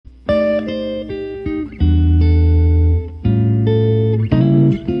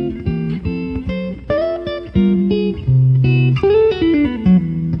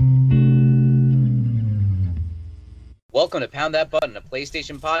Welcome to Pound That Button, a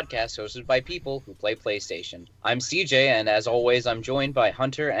PlayStation podcast hosted by people who play PlayStation. I'm CJ, and as always, I'm joined by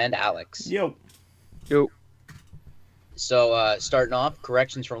Hunter and Alex. Yo. So, starting off,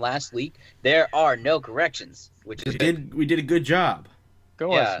 corrections from last week. There are no corrections, which is good. We did a good job.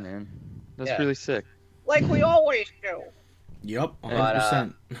 Go Yeah. us, man. That's really sick. Like we always do. Yep, But,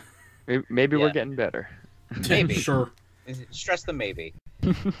 100%. Maybe Yeah. we're getting better. Maybe. Sure. Stress the maybe.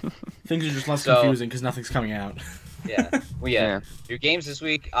 Things are just less So- confusing because nothing's coming out. Yeah. Well, yeah. Yeah. Your games this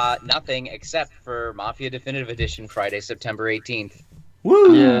week, nothing except for Mafia Definitive Edition, Friday, September 18th.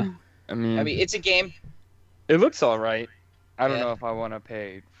 Woo! Yeah. I mean, It's a game. it looks all right. I don't Yeah. know if I want to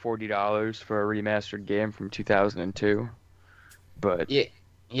pay $40 for a remastered game from 2002, but Yeah,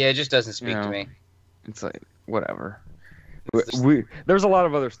 it just doesn't speak No. to me. it's like whatever. It's just- There's a lot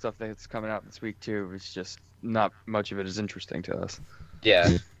of other stuff that's coming out this week too. It's just not much of it is interesting to us. Yeah.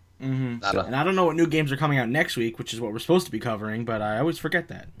 Mm-hmm. Not a- And I don't know what new games are coming out next week, which is what we're supposed to be covering, but I always forget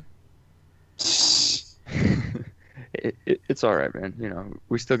that. It's all right, man. You know,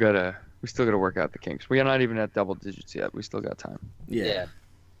 we still gotta work out the kinks. We are not even at double digits yet. We still got time. Yeah.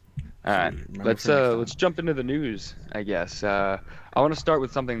 All right, Remember let's for next time. let's jump into the news, I guess. I want to start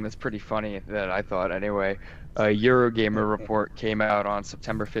with something that's pretty funny that I thought anyway. A Eurogamer report came out on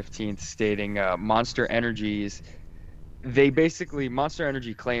September 15th stating Monster Energy's. Monster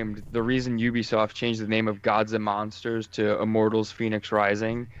Energy claimed the reason Ubisoft changed the name of Gods and Monsters to Immortals Phoenix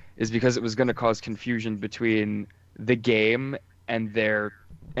Rising is because it was going to cause confusion between the game and their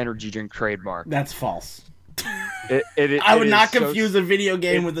energy drink trademark. That's false. I I would not confuse a video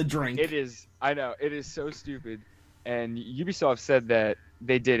game with a drink. It is. I know. It is so stupid. And Ubisoft said that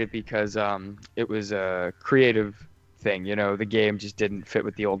they did it because it was a creative thing. You know, the game just didn't fit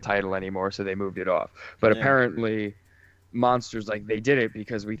with the old title anymore, so they moved it off. But Yeah. apparently, Monsters, like, they did it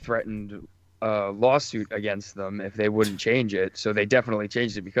because we threatened a lawsuit against them if they wouldn't change it. So they definitely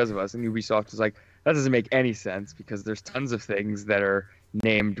changed it because of us. And Ubisoft is like, that doesn't make any sense because there's tons of things that are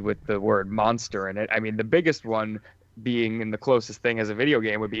named with the word monster in it. I mean, the biggest one being in the closest thing as a video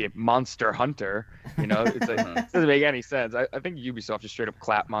game would be Monster Hunter. You know, it's like, it doesn't make any sense. I think Ubisoft just straight up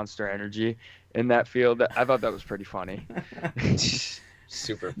clapped Monster Energy in that field. I thought that was pretty funny.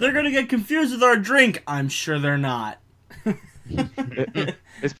 Super. They're gonna get confused with our drink. I'm sure they're not.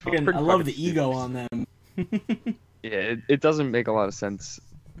 It's Fucking- pretty I love fucking the ego on them. Yeah, it doesn't make a lot of sense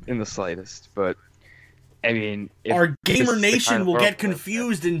in the slightest, but I mean, if Our this gamer is the nation kind of will world get we're in.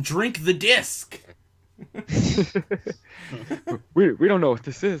 confused and drink the disc. we don't know what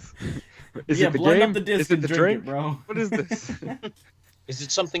this is. Is Yeah, it the blend game? up the disc Is it and the drink drink? it, bro. What is this? Is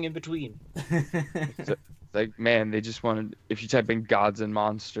it something in between? Like, man, they just wanted. If you type in gods and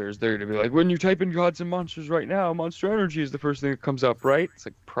monsters, they're gonna be like, when you type in gods and monsters right now, Monster Energy is the first thing that comes up, right? It's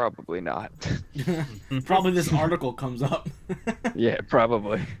like probably not. Probably this article comes up. Yeah,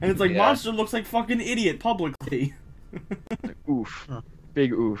 probably. And it's like, Yeah. Monster looks like fucking idiot publicly. Like, oof,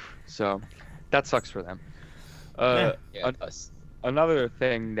 big oof. So that sucks for them. Yeah. Yeah, Un- us. Another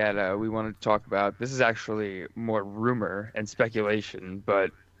thing that we wanted to talk about. This is actually more rumor and speculation,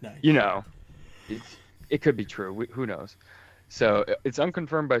 but Nice. you know, it could be true. Who knows? So it's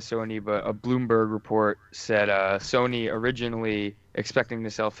unconfirmed by Sony, but a Bloomberg report said Sony originally expecting to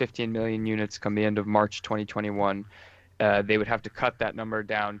sell 15 million units come the end of March 2021. They would have to cut that number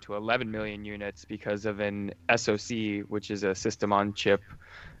down to 11 million units because of an SoC, which is a system on chip,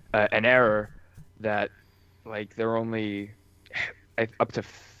 an error that, like, they're only up to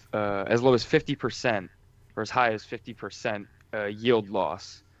as low as 50% or as high as 50% yield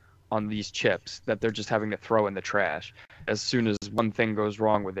loss on these chips that they're just having to throw in the trash. As soon as one thing goes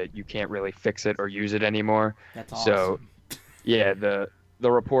wrong with it, you can't really fix it or use it anymore. That's awesome. So, yeah, the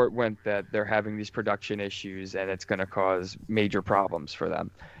report went that they're having these production issues and it's going to cause major problems for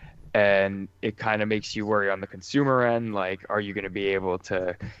them. And it kind of makes you worry on the consumer end, like, are you going to be able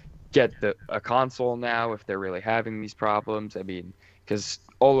to get a console now if they're really having these problems? I mean, because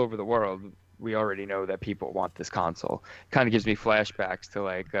all over the world, we already know that people want this console. Kind of gives me flashbacks to,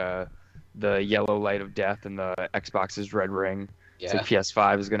 like, the yellow light of death and the Xbox's red ring. Yeah. So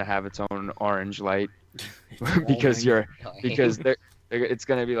PS5 is going to have its own orange light Oh because my it's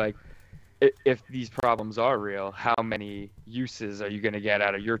going to be like, if these problems are real, how many uses are you going to get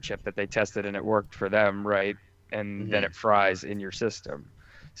out of your chip that they tested and it worked for them, right? And then it fries in your system.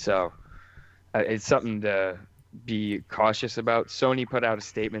 So it's something to be cautious about. Sony put out a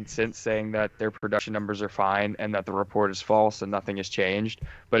statement since saying that their production numbers are fine and that the report is false and nothing has changed.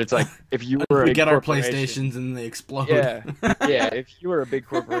 But it's like, if you were a we big get our corporation- PlayStations and they explode. Yeah, yeah. If you were a big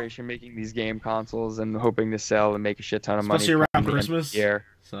corporation making these game consoles and hoping to sell and make a shit ton of Especially money, around come the end of the Christmas. year,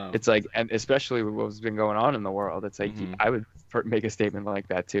 So it's like, and especially with what's been going on in the world, it's like Mhm. I would make a statement like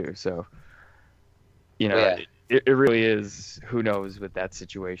that too. So, you know, Yeah. it really is. Who knows with that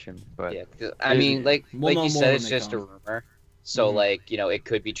situation? But Yeah, 'cause, I mean, like We'll know you more said, when it's they just a come. rumor. So Mhm. like, it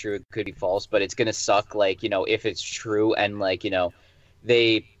could be true, it could be false, but it's gonna suck. Like, if it's true and like,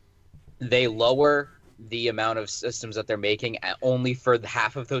 they lower the amount of systems that they're making only for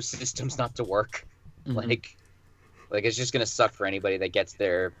half of those systems not to work. Mhm. Like it's just gonna suck for anybody that gets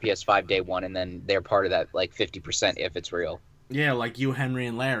their PS5 day one and then they're part of that like 50% if it's real. yeah, like you, Henry,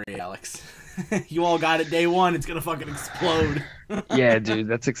 and Larry, Alex. You all got it day one. It's gonna fucking explode. yeah, dude,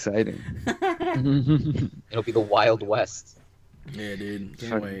 that's exciting. It'll be the Wild West. Yeah, dude.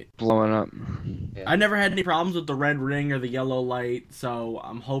 Can't Fucking wait. blowing up. I never had any problems with the red ring or the yellow light, so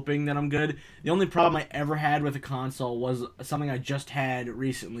I'm hoping that I'm good. The only problem I ever had with a console was something I just had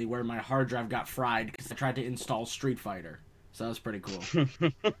recently where my hard drive got fried because I tried to install Street Fighter. So that was pretty cool.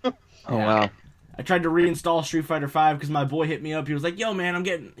 Oh wow. I tried to reinstall Street Fighter 5 because my boy hit me up. He was like, yo, man, I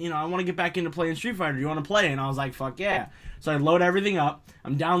want to get back into playing Street Fighter. You want to play? And I was like, fuck yeah. So I load everything up.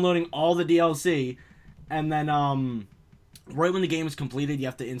 I'm downloading all the DLC. And then, right when the game is completed, you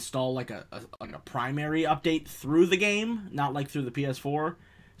have to install like a primary update through the game, not like through the PS4.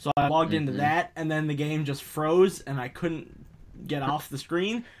 So I logged into that, and then the game just froze, and I couldn't get off the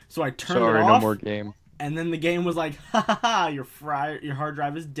screen. So I turned Sorry, it no off, more game. and then the game was like, ha ha ha, your hard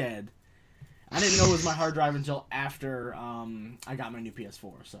drive is dead. I didn't know it was my hard drive until after I got my new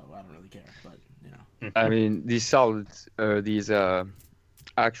PS4, so I don't really care. But I mean, these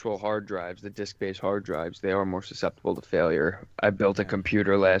actual hard drives, the disk-based hard drives, they are more susceptible to failure. I built a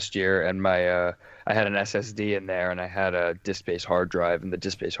computer last year, and I had an SSD in there, and I had a disk-based hard drive, and the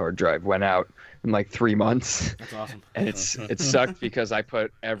disk-based hard drive went out in like 3 months. that's awesome. And it sucked because I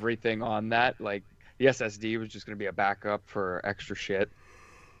put everything on that. Like the SSD was just gonna be a backup for extra shit,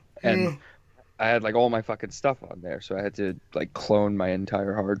 and I had like all my fucking stuff on there, so I had to like clone my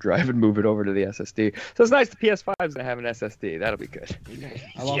entire hard drive and move it over to the SSD. So it's nice the PS5's gonna have an SSD. That'll be good.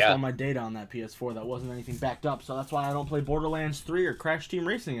 I lost Yeah. all my data on that PS4 that wasn't anything backed up, so that's why I don't play Borderlands 3 or Crash Team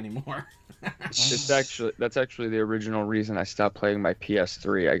Racing anymore. That's actually the original reason I stopped playing my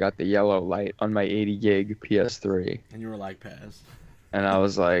PS3. I got the yellow light on my 80 gig PS3. And you were like, Paz. And I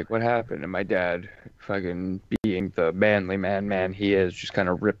was like, what happened? And my dad, fucking being the manly man he is, just kind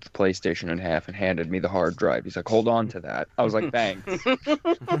of ripped the PlayStation in half and handed me the hard drive. He's like, hold on to that. I was like, thanks.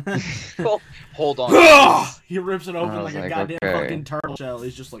 Hold on. He rips it open I like was a like, goddamn okay. fucking turtle shell.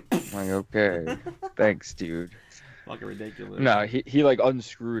 He's just like, I'm like, okay, thanks, dude. fucking ridiculous. No, he like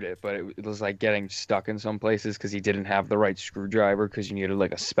unscrewed it, but it was like getting stuck in some places because he didn't have the right screwdriver because you needed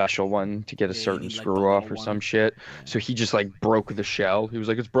like a special one to get a Yeah, you certain need, like, the screw off little or some one. shit. Yeah. So he just like broke the shell. He was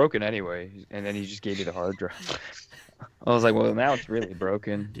like, it's broken anyway. And then he just gave me the hard drive. I was like, well, now it's really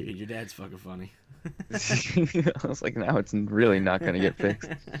broken. Dude, your dad's fucking funny. I was like, now it's really not going to get fixed.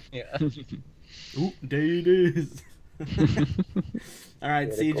 Yeah. Oop, there it is. All right,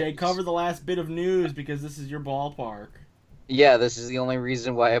 CJ, Criticals. cover the last bit of news because this is your ballpark. Yeah, this is the only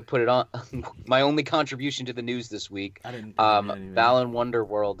reason why I put it on. My only contribution to the news this week. I didn't. Balan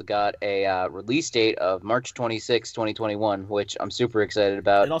Wonderworld got a release date of March 26, 2021, which I'm super excited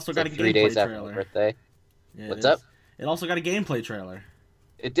about. It also It's got like a 3 gameplay days after my trailer. birthday. Yeah, it What's is. up? It also got a gameplay trailer.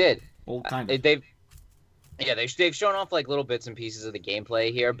 It did. Well, kind of. They've shown off like little bits and pieces of the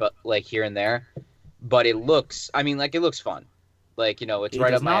gameplay here, but like here and there. But it looks fun. Like, it's It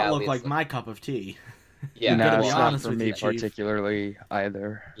right does up my not alley. look It's like my cup of tea. Yeah, gotta No, be it's not honest for with me you, Chief. particularly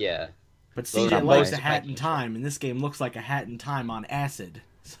either. yeah, But Those CJ are likes most a hat in packaged. time, and this game looks like a hat in time on acid.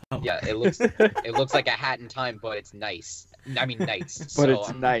 So yeah. It looks like a hat in time, but it's nice. I mean, nice. But So,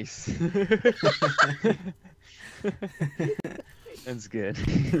 it's nice. That's good.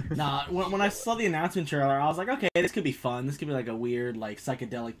 Nah, when I saw the announcement trailer, I was like, okay, this could be fun. This could be like a weird, like,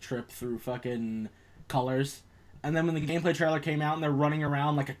 psychedelic trip through fucking colors. And then when the gameplay trailer came out and they're running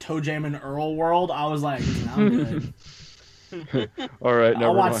around like a Toe Jam and Earl world, I was like, I'm good. All right, never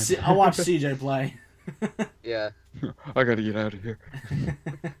I'll watch mind. I'll watch CJ play. yeah. I gotta get out of here.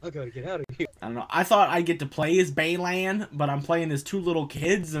 I gotta get out of here. I don't know. I thought I'd get to play as Baylan, but I'm playing as two little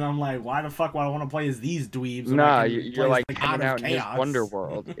kids, and I'm like, why the fuck would I want to play as these dweebs? when Nah, I can you're play as like the hanging God of out in his Chaos? wonder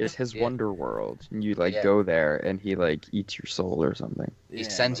world. It's his Yeah. wonder world. And you like Yeah. go there and he like eats your soul or something. He Yeah,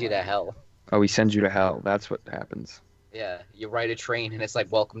 sends but, you to like, hell. Oh, he sends you to hell. That's what happens. Yeah, you ride a train and it's like,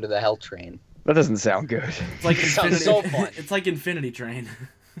 welcome to the hell train. That doesn't sound good. It's like It sounds Infinity. so fun. It's like Infinity Train.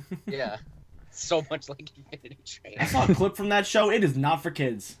 Yeah, so much like Infinity Train. I saw a clip from that show. It is not for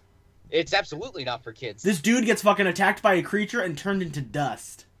kids. It's absolutely not for kids. This dude gets fucking attacked by a creature and turned into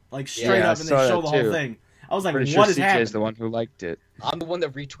dust, like straight Yeah, I up, and they saw show that the whole too. thing. I was like, Pretty "What sure is CJ happening?" is the one who liked it. I'm the one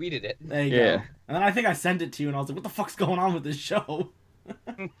that retweeted it. There you Yeah. go. And then I think I sent it to you, and I was like, "What the fuck's going on with this show?"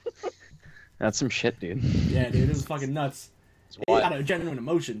 That's some shit, dude. Yeah, dude, it was fucking nuts. It's It wild. got a genuine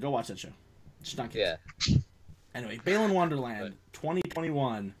emotion. Go watch that show. Just not kidding. Yeah, Anyway, Balan Wonderland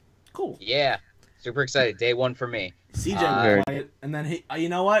 2021. Cool. yeah. Super excited. Day one for me. CJ Very will play it, and then you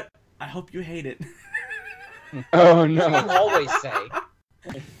know what? I hope you hate it. Oh You no. always say.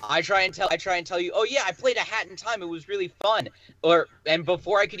 I try and tell you, oh yeah, I played a Hat in Time. It was really fun. And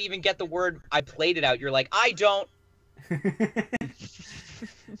before I could even get the word I played it out, you're like, I don't.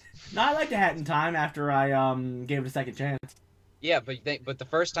 No, I liked a Hat in Time after I gave it a second chance. Yeah, but the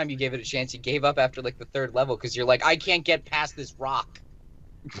first time you gave it a chance, you gave up after like the third level because you're like, I can't get past this rock.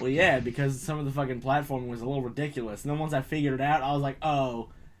 Well, yeah, because some of the fucking platforming was a little ridiculous. And then once I figured it out, I was like, oh,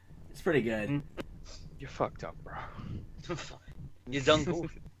 it's pretty good. You're fucked up, bro. You done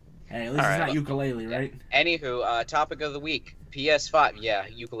goofy. Hey, at least All it's right. not ukulele, right? Anywho, topic of the week: PS5. Yeah,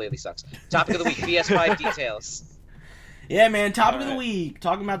 ukulele sucks. Topic of the week: PS5 details. Yeah, man, topic of the Alright. week.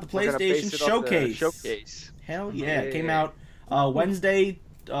 Talking about the We're gonna base PlayStation it off the Showcase. Showcase. Hell yeah, it came Yeah. out Wednesday,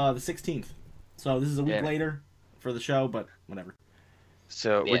 the 16th. So this is a week Yeah. later for the show, but whatever.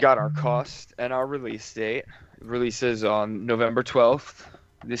 So we Yeah. got our cost and our release date. Releases on November 12th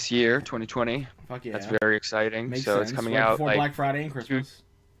this year, 2020. Fuck yeah. That's very exciting. Makes so sense. it's coming Right out before like Black Friday and Christmas.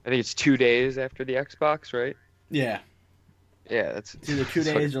 I think it's 2 days after the Xbox, right? Yeah. Yeah, that's It's either 2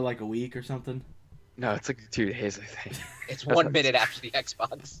 it's days or like a week or something. No, it's like 2 days, I think. It's That's 1 what- minute after the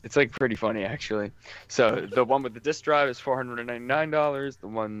Xbox. It's like pretty funny actually. So the one with the disc drive is $499. The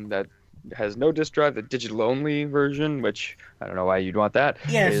one that has no disc drive, the digital only version, which I don't know why you'd want that.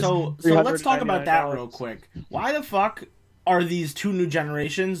 Yeah, is so let's talk about that $399. real quick. Why the fuck are these two new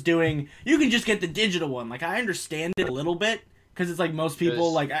generations doing? You can just get the digital one. Like, I understand it a little bit because it's like most people.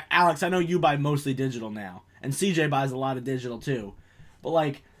 Yes. Like Alex, I know you buy mostly digital now, and CJ buys a lot of digital too. But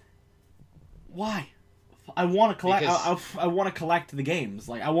like, why? I want to collect. Because- I want to collect the games.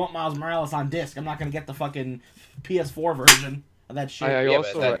 Like, I want Miles Morales on disc. I'm not gonna get the fucking PS4 version of that shit. I Yeah,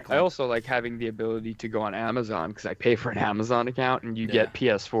 also but like, I also like having the ability to go on Amazon because I pay for an Amazon account and you get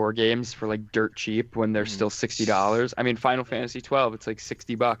PS4 games for like dirt cheap when they're Mhm. still $60. I mean, Final Fantasy 12, it's like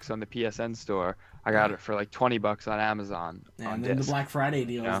 $60 on the PSN store. I got it for like $20 on Amazon Yeah, on and then the disc. Black Friday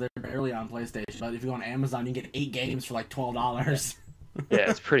deals, Yeah. they're barely on PlayStation. But if you go on Amazon, you get 8 games for like $12. Yeah,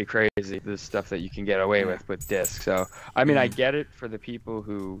 it's pretty crazy the stuff that you can get away with disc. So, I mean, I get it for the people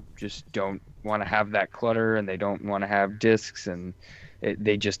who just don't want to have that clutter and they don't want to have discs and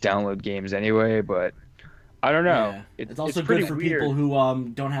they just download games anyway. But I don't know. Yeah. It- It's also pretty good for weird. people who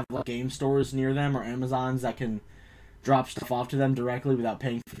don't have like, game stores near them or Amazons that can drop stuff off to them directly without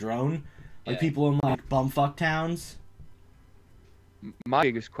paying for drone. Like Yeah. people in like bumfuck towns. My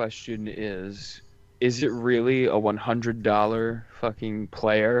biggest question is it really a $100 fucking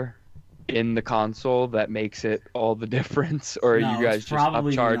player in the console that makes it all the difference, or are No, you guys it's just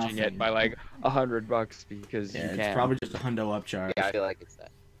probably upcharging nothing. it by like $100 because Yeah, you it's can? probably just a hundo upcharge. Yeah, I feel like it's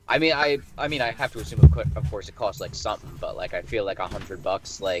that. I mean, I have to assume, of course, it costs like something, but like I feel like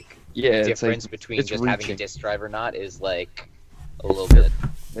 $100, like Yeah, it's difference like between it's just having a reaching. disc drive or not is like a little bit.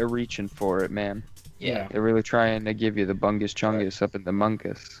 They're reaching for it, man. Yeah. They're really trying to give you the bungus chungus up in the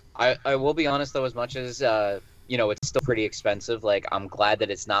munkus. I will be honest though, as much as it's still pretty expensive. Like I'm glad that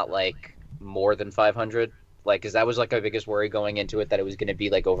it's not like more than 500. Like, cause that was like my biggest worry going into it, that it was going to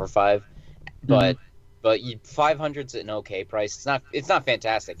be like over 5. But 500's an okay price. It's not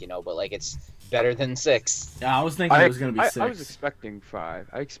fantastic, but like it's better than 6. Yeah, I was thinking it was gonna be I 6. was expecting 5.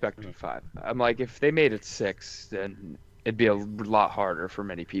 I expected 5. I'm like, if they made it 6, then it'd be a lot harder for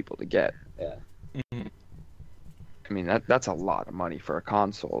many people to get. Yeah. Mhm. I mean, that's a lot of money for a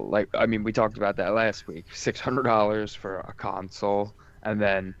console. Like, I mean, we talked about that last week. $600 for a console, and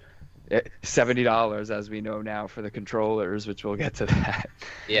then $70, as we know now, for the controllers, which we'll get to that.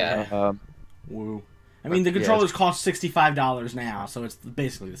 Yeah. Woo. I mean, the Yeah, controllers cost $65 now, so it's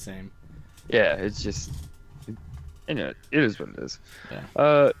basically the same. Yeah, it's just, it is what it is.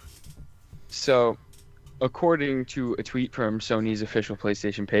 Yeah. So, according to a tweet from Sony's official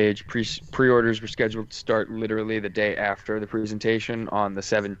PlayStation page, pre-orders were scheduled to start literally the day after the presentation on the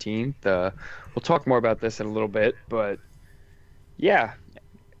 17th. We'll talk more about this in a little bit, but yeah.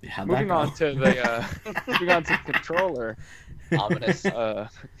 How'd that Moving go? on to the controller. Ominous.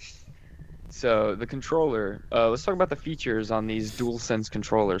 So the controller. Let's talk about the features on these DualSense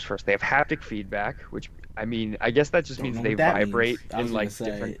controllers first. They have haptic feedback, which I mean, I guess that just Don't means know they what that vibrate means. I was in gonna like say.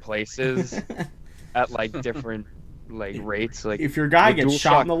 different places at like different like rates. Like If your guy the gets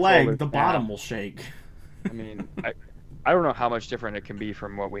shot in the leg, DualShock the controllers bottom now- will shake. I mean, I don't know how much different it can be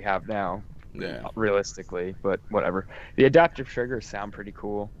from what we have now, Yeah. realistically, but whatever. The adaptive triggers sound pretty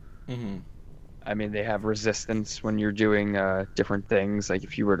cool. Mm-hmm. I mean, they have resistance when you're doing different things, like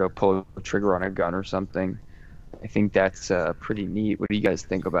if you were to pull a trigger on a gun or something. I think that's pretty neat. What do you guys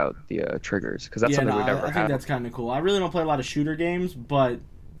think about the triggers? Because that's Yeah, something no, we've never I think had. that's kind of cool. I really don't play a lot of shooter games, but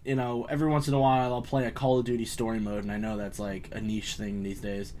every once in a while I'll play a Call of Duty story mode, and I know that's like a niche thing these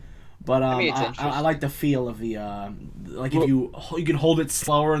days. But I mean, it's I interesting. like the feel of the like Well- if you can hold it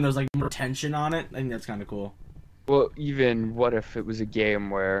slower and there's like more tension on it. I think that's kind of cool. Well, even what if it was a game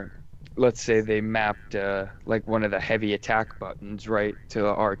where, let's say they mapped like one of the heavy attack buttons right to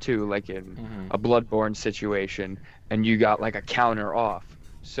R2, like in Mhm. a Bloodborne situation, and you got like a counter off.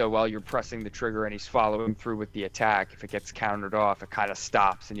 So while you're pressing the trigger and he's following through with the attack, if it gets countered off, it kind of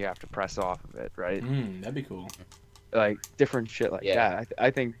stops and you have to press off of it, right? That'd be cool. Like different shit like Yeah. that. I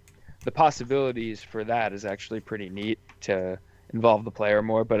think the possibilities for that is actually pretty neat to involve the player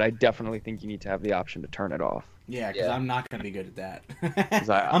more, but I definitely think you need to have the option to turn it off. Yeah, because Yeah. I'm not gonna be good at that. 'Cause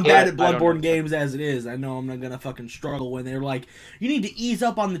I'm yeah, bad at I don't Bloodborne know. games as it is. I know I'm not gonna fucking struggle when they're like, "You need to ease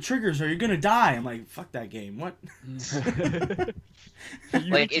up on the triggers or you're gonna die." I'm like, "Fuck that game." What? You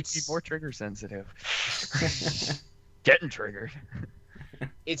Like, need to it's- be more trigger sensitive. Getting triggered.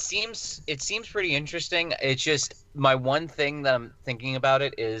 It seems pretty interesting. It's just my one thing that I'm thinking about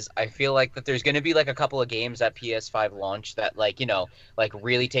it is I feel like that there's going to be like a couple of games at PS5 launch that like like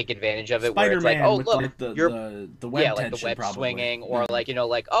really take advantage of it. Where it's like, Spider-Man oh with look, the web yeah, like the tension web probably. swinging, or Yeah. like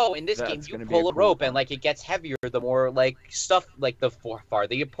like, oh, in this That's game you gonna be pull a a cool rope one. and like it gets heavier the more like stuff like the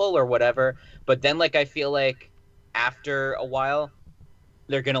farther you pull or whatever. But then like I feel like after a while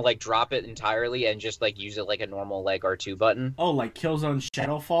they're gonna like drop it entirely and just like use it like a normal like R2 button. Oh, like Killzone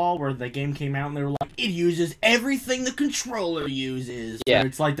Shadowfall, where the game came out and they were like, it uses everything the controller uses. Yeah. Where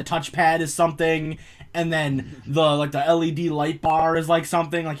it's like the touchpad is something, and then the LED light bar is like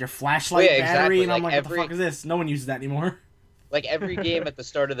something, like your flashlight Yeah, battery, exactly. and I'm Like, like, what the every- fuck is this? No one uses that anymore. Like every game at the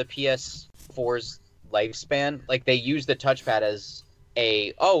start of the PS4's lifespan, like they use the touchpad as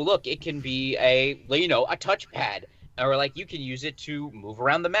a look, it can be a a touchpad, or like you can use it to move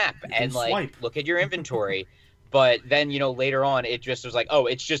around the map You and can like swipe. look at your inventory. But then later on it just was like, oh,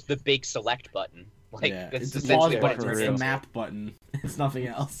 it's just the big select button. Like yeah, that's it's the essentially pause what it button, for it's turns the real. into. map button. It's nothing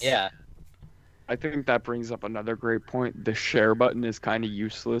else. Yeah. I think that brings up another great point. The share button is kind of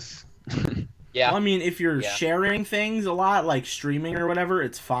useless. Yeah. Well, I mean, if you're Yeah. sharing things a lot, like streaming or whatever,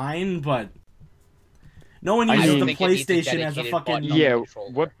 it's fine, but no one I uses don't the think it needs a PlayStation as a dedicated fucking... button. On the Yeah,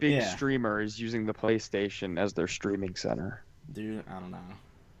 controller. what big Yeah. streamer is using the PlayStation as their streaming center? Dude, I don't know.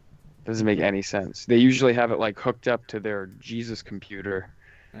 Doesn't make any sense. They usually have it like hooked up to their Jesus computer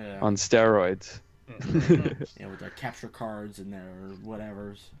Yeah. on steroids. Yeah, with their capture cards and their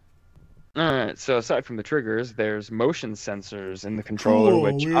whatevers. Alright, so aside from the triggers, there's motion sensors in the controller, Cool,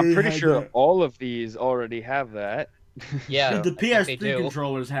 which we I'm pretty had sure that. all of these already have that. Yeah. Dude, the I think they PS3 do.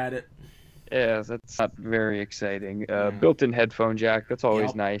 controllers had it. Yeah, that's not very exciting. Yeah. Built-in headphone jack, that's always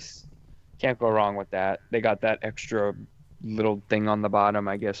Yep. nice. Can't go wrong with that. They got that extra little thing on the bottom,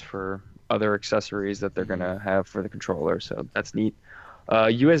 I guess, for other accessories that they're gonna have for the controller, so that's neat.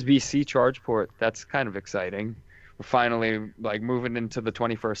 USB-C charge port, that's kind of exciting. We're finally like moving into the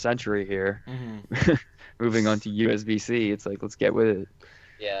 21st century here. Mm-hmm. Moving on to USB-C, it's like let's get with it.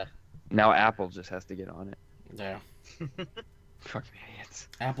 Yeah. Now Apple just has to get on it. Yeah. Fucking idiots.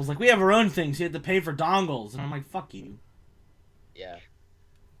 Apple's like, we have our own things. You have to pay for dongles. And I'm like, fuck you. Yeah.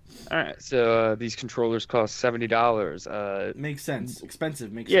 All right, so these controllers cost $70. It makes sense.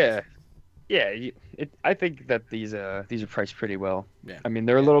 Expensive makes Yeah, sense. yeah. I think that these are priced pretty well. Yeah. I mean,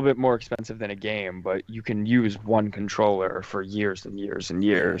 they're a little bit more expensive than a game, but you can use one controller for years and years and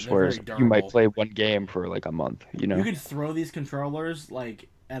years, they're whereas very you might durable. play one game for like a month. You know? You could throw these controllers, like,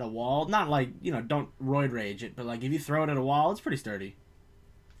 at a wall. Not like, don't roid rage it, but, like, if you throw it at a wall, it's pretty sturdy.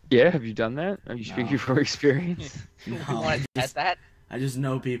 Yeah, have you done that? Are you No. speaking from experience? You No, want to test that? I just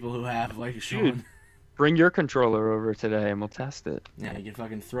know people who have, like, Sean. Bring your controller over today and we'll test it. Yeah, you can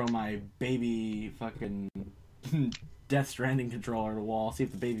fucking throw my baby fucking Death Stranding controller at a wall, see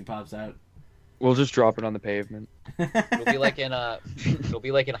if the baby pops out. We'll just drop it on the pavement. It'll be like in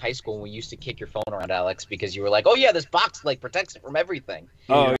high school when we used to kick your phone around, Alex, because you were like, "Oh yeah, this box like protects it from everything."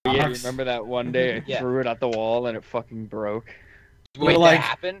 Oh Yeah, yeah, box. remember that one day I Yeah. threw it at the wall and it fucking broke. We're Wait, like, that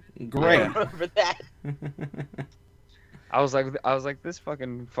happened? Great. I don't remember that. I was like, this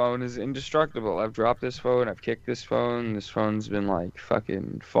fucking phone is indestructible. I've dropped this phone. I've kicked this phone. This phone's been like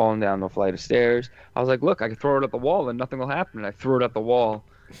fucking falling down the flight of stairs. I was like, look, I can throw it at the wall and nothing will happen. And I threw it at the wall,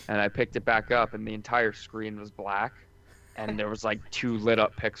 and I picked it back up, and the entire screen was black, and there was like 2 lit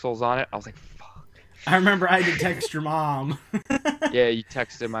up pixels on it. I was like, fuck. I remember I had to text your mom. Yeah, you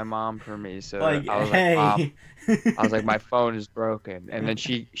texted my mom for me, so Like, I was hey. like, Mom. I was like, my phone is broken. And then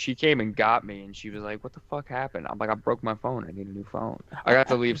she came and got me, and she was like, what the fuck happened? I'm like, I broke my phone. I need a new phone. I got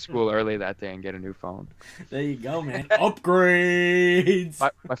to leave school early that day and get a new phone. There you go, man. Upgrades.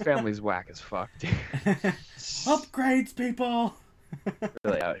 My family's whack as fuck, dude. Upgrades, people.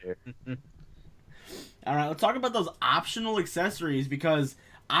 Really out here. All right, let's talk about those optional accessories because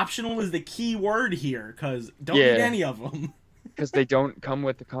optional is the key word here because don't Yeah. need any of them. Because they don't come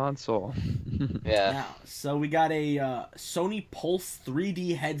with the console. Yeah. Now, so we got a Sony Pulse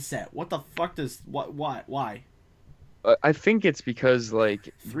 3D headset. What the fuck does why? I think it's because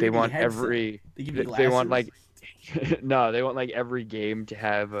like they 3D want headset. every They give you they want glasses? like no, they want like every game to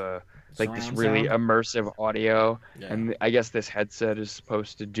have like this Surround really sound? immersive audio. Yeah. And I guess this headset is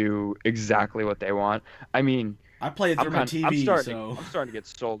supposed to do exactly what they want. I mean, I play it through my TV, I'm so starting to get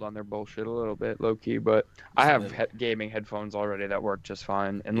sold on their bullshit a little bit, low key. But I have Absolutely. gaming headphones already that work just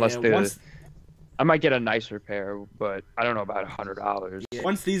fine. Unless yeah, once, I might get a nicer pair, but I don't know about $100.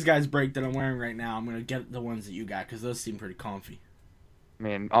 once these guys break that I'm wearing right now, I'm gonna get the ones that you got because those seem pretty comfy. I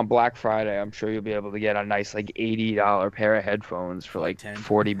mean, on Black Friday, I'm sure you'll be able to get a nice like $80 pair of headphones for like 10.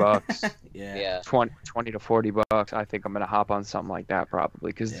 $40. Yeah. Yeah. 20 to $40. I think I'm gonna hop on something like that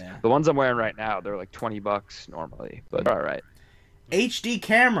probably because Yeah. the ones I'm wearing right now they're like $20 normally, but all right. HD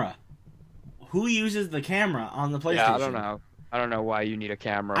camera. Who uses the camera on the PlayStation? Yeah, I don't know. I don't know why you need a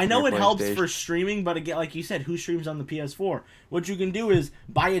camera. I for know your it helps PlayStation. for streaming, but again, like you said, who streams on the PS4? What you can do is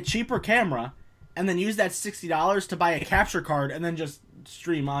buy a cheaper camera, and then use that $60 to buy a capture card, and then just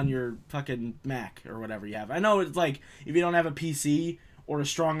stream on your fucking Mac or whatever you have. I know it's like if you don't have a PC or a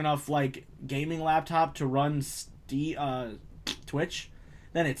strong enough like gaming laptop to run Twitch,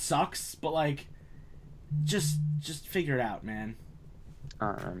 then it sucks. But like, just figure it out, man.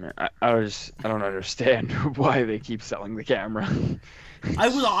 I don't understand why they keep selling the camera. I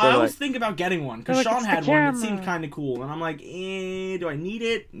They're always like- think about getting one because they're like, Sean "It's had the one. It camera." seemed kind of cool, and I'm like, do I need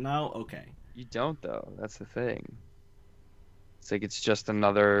it? No, okay. You don't though. That's the thing. It's like it's just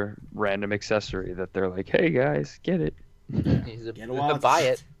another random accessory that they're like, "Hey guys, get it." He's a, Get a while. buy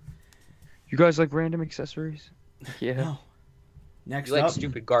it. You guys like random accessories? Yeah. No. Next You like up,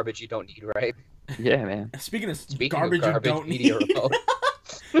 stupid garbage you don't need, right? Yeah, man. speaking of Speaking garbage, of garbage, you don't media need. remote.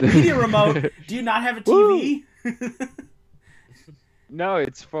 Media remote. Do you not have a TV? No,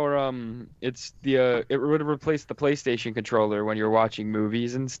 it's for it's the it would replace the PlayStation controller when you're watching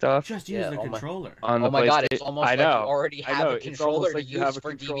movies and stuff. Just use Yeah, the oh my- controller. On Oh the my god, it's PlayStation. almost I like know. you already I have know. a It's controller almost to like you use have a for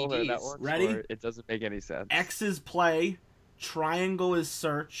controller that DVDs. works Ready? for it. It doesn't make any sense. X is play, triangle is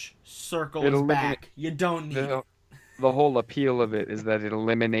search, circle It'll is back. You don't need it. The whole appeal of it is that it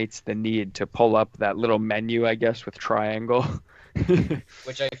eliminates the need to pull up that little menu, I guess, with triangle.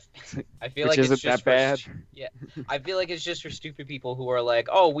 Which I feel Which like isn't it's just that bad. Yeah, I feel like it's just for stupid people who are like,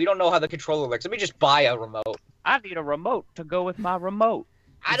 oh, we don't know how the controller works. Let me just buy a remote. I need a remote to go with my remote.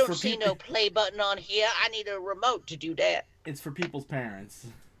 I It's don't for see people- no play button on here. I need a remote to do that. It's for people's parents.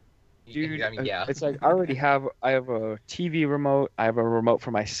 Dude, I mean, yeah. it's like I have a TV remote, I have a remote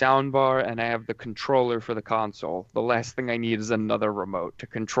for my sound bar, and I have the controller for the console. The last thing I need is another remote to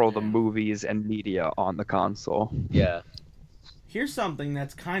control the Yeah. movies and media on the console. Yeah. Here's something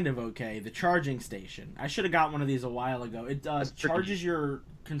that's kind of okay. The charging station. I should have got one of these a while ago. It That's pretty- charges your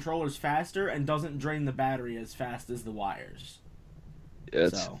controllers faster and doesn't drain the battery as fast as the wires.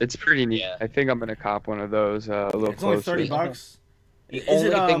 So. It's pretty neat. Yeah. I think I'm gonna cop one of those a little It's only closer. 30 bucks. The Is only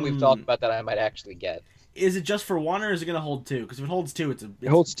it, thing we've talked about that I might actually get. Is it just for one, or is it gonna hold two? Because if it holds two, it's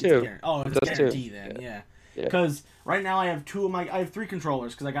holds it's two. Oh, it's It does a two. guarantee then. Yeah. Yeah. Because right now I have I have three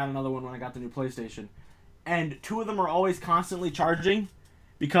controllers because I got another one when I got the new PlayStation, and two of them are always constantly charging,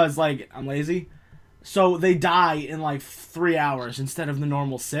 because like I'm lazy, so they die in like 3 hours instead of the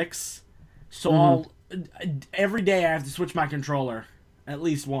normal 6. So every day I have to switch my controller at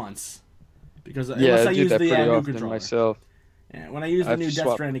least once, because Yeah, unless I I do use that the pretty new often controller. myself. Yeah, when I use the I've new Death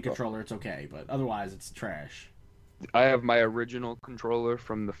swapped- Stranding controller, it's okay, but otherwise it's trash. I have my original controller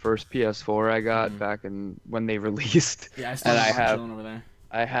from the first PS4 I got back in when they released. Yeah, I still And I have one have- chilling over there.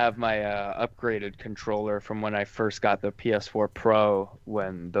 I have my upgraded controller from when I first got the PS4 Pro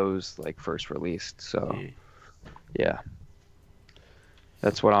when those like first released. So Yeah. yeah.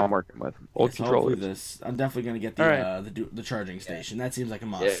 That's what I'm working with. Old So hopefully controllers. I'm definitely gonna get the charging station. That seems like a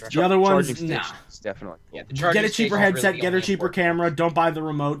must. Yeah, The other ones, charging nah. stations, definitely. Yeah, the Get charging a cheaper station's headset, really the get a only cheaper important camera. Don't buy the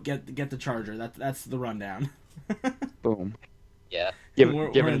remote. Get the charger. That's the rundown. Boom. Yeah. We're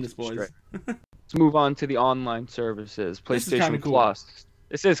Give in it this, boys. Let's move on to the online services. This is kinda PlayStation cool. Plus.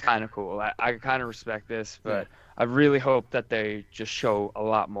 This is kind of cool. I kind of respect this, but I really hope that they just show a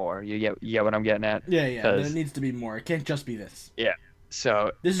lot more. You get what I'm getting at? Yeah. There 'Cause- needs to be more. It can't just be this.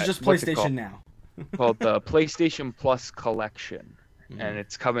 So This is just what's it PlayStation now. called the PlayStation Plus Collection, Mhm. and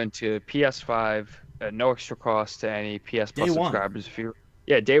it's coming to PS5 at no extra cost to any PS Plus Day one. subscribers.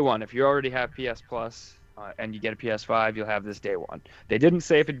 Day one. If you already have PS Plus and you get a PS5, you'll have this day one. They didn't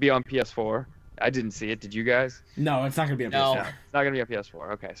say if it'd be on PS4. I didn't see it. Did you guys? No, it's not gonna be a No. PS4. It's not gonna be on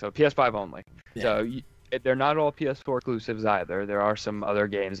PS4. Okay, so PS5 only. Yeah. So they're not all PS4 exclusives either. There are some other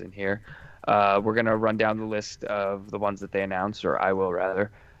games in here. We're gonna run down the list of the ones that they announced, or I will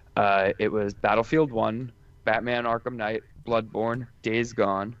rather. It was Battlefield 1, Batman: Arkham Knight, Bloodborne, Days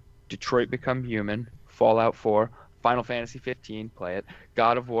Gone, Detroit: Become Human, Fallout 4, Final Fantasy 15, play it,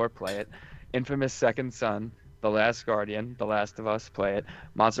 God of War, play it, Infamous Second Son, The Last Guardian, The Last of Us, play it,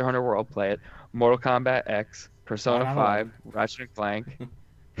 Monster Hunter World, play it, Mortal Kombat X, Persona Wow. 5, Ratchet and Clank,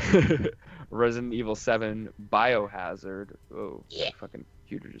 Resident Evil 7, Biohazard. Oh, Yeah. fucking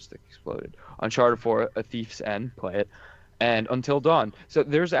computer just exploded. Uncharted 4, A Thief's End, play it. And Until Dawn. So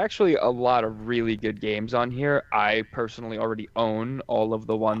there's actually a lot of really good games on here. I personally already own all of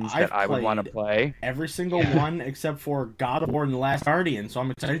the ones I've that I would want to played play. Every single one except for God of War and The Last Guardian, so I'm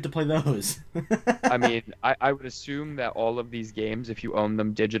excited to play those. I mean, I would assume that all of these games, if you own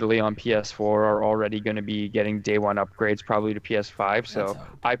them digitally on PS4, are already going to be getting day one upgrades probably to PS5. So That's how-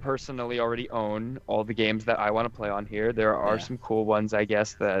 I personally already own all the games that I want to play on here. There are Yeah. some cool ones, I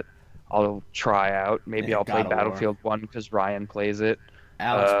guess, that I'll try out. Maybe Yeah, I'll play God of War. Battlefield 1 because Ryan plays it.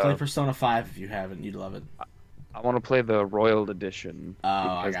 Alex, play Uh, Persona 5 if you haven't. You'd love it. I want to play the Royal Edition. Oh,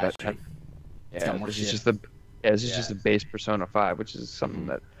 I because got you. Yeah, got more this shit. is just the this is Yeah. just the base Persona 5, which is something Mhm.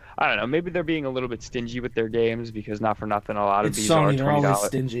 that I don't know. Maybe they're being a little bit stingy with their games because not for nothing, a lot of It's these Sony, are they're always $20.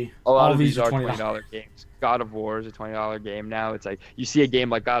 stingy. A lot All of these these are are $20. $20 games. God of War is a $20 game now. It's like you see a game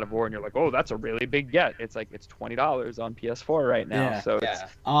like God of War and you're like, oh, that's a really big get. It's like it's $20 on PS4 right now. Yeah. So it's Yeah.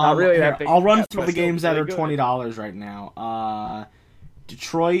 not really Here, that big. I'll run yet, through but the still games that really are good. $20 right now.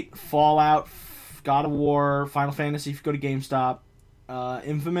 Detroit, Fallout, God of War, Final Fantasy if you go to GameStop,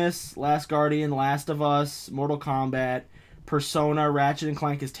 Infamous, Last Guardian, Last of Us, Mortal Kombat, Persona, Ratchet and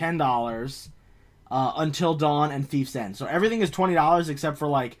Clank is $10. Until Dawn and Thief's End. So everything is $20 except for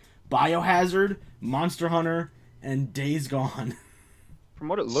like Biohazard, Monster Hunter, and Days Gone. From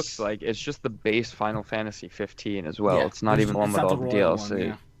what it looks like, it's just the base Final Fantasy 15 as well. Yeah, it's not even the one it's with not all the the Royal DLC. one,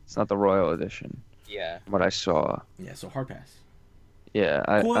 yeah. It's not the Royal Edition. Yeah. From what I saw. Yeah, so hard pass. Yeah,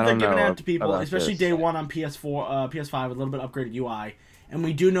 I Cool that I they're don't giving know it out to people, about especially this. day one on PS4, PS5 with a little bit upgraded UI. And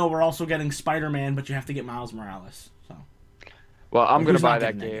we do know we're also getting Spider-Man, but you have to get Miles Morales. So Well, I'm Who's gonna buy not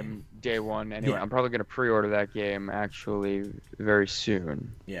that getting that game day one anyway. Yeah. I'm probably gonna pre-order that game actually very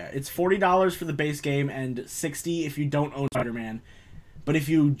soon. yeah, it's $40 for the base game and $60 if you don't own Spider-Man. But if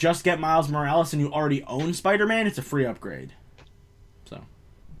you just get Miles Morales and you already own Spider-Man, it's a free upgrade. So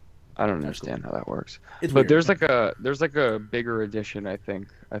I don't That's understand how that works. it's But weird. there's like a bigger edition. I think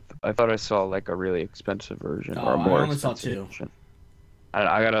I thought I saw like a really expensive version Oh, or a I more only saw expensive two. edition.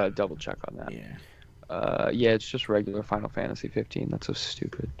 I gotta double check on that. Yeah. Yeah, it's just regular Final Fantasy 15. That's so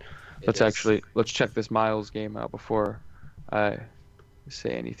stupid. It is. Let's check this Miles game out before I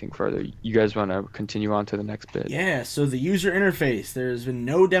say anything further. You guys want to continue on to the next bit? Yeah, so the user interface, there's been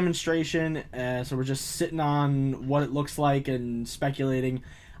no demonstration, so we're just sitting on what it looks like and speculating.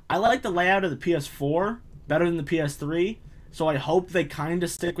 I like the layout of the PS4 better than the PS3, so I hope they kind of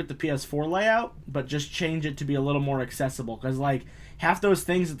stick with the PS4 layout, but just change it to be a little more accessible, because, like, half those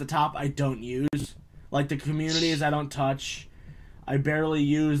things at the top I don't use. Like, the communities I don't touch. I barely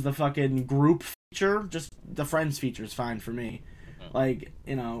use the fucking group feature, just the friends feature is fine for me. Like,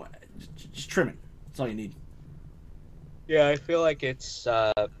 you know, just trim it. That's all you need. Yeah, I feel like it's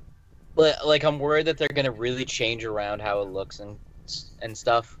like I'm worried that they're gonna really change around how it looks and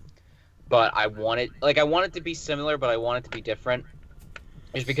stuff. But I want it to be similar, but I want it to be different.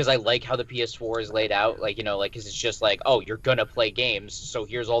 Just because I like how the PS4 is laid out, like, you know, like, 'cause it's just like, oh, you're gonna play games, so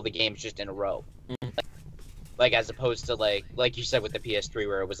here's all the games just in a row. Like as opposed to like you said with the PS3,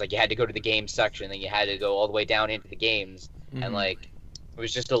 where it was like you had to go to the games section, then you had to go all the way down into the games, and like it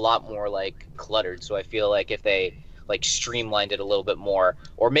was just a lot more like cluttered. So I feel like if they like streamlined it a little bit more,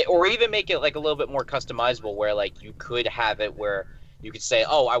 or even make it like a little bit more customizable, where like you could have it where you could say,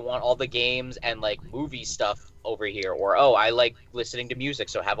 oh, I want all the games and like movie stuff over here, or oh, I like listening to music,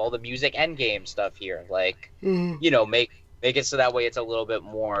 so have all the music and game stuff here. Like, you know, make it so that way it's a little bit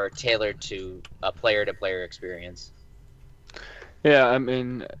more tailored to a player-to-player experience. Yeah, I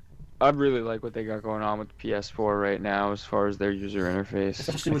mean, I really like what they got going on with the PS4 right now as far as their user interface.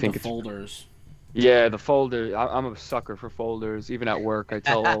 Especially I with think the it's folders. Yeah, the folder. I'm a sucker for folders. Even at work, I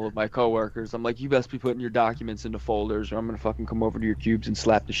tell all of my coworkers, I'm like, you best be putting your documents into folders, or I'm gonna fucking come over to your cubes and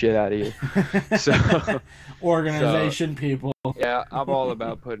slap the shit out of you. So, Organization people. yeah, I'm all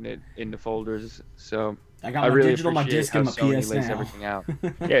about putting it into folders. So I got I my really digital, my appreciate disc, how and my Sony PS lays now. everything out.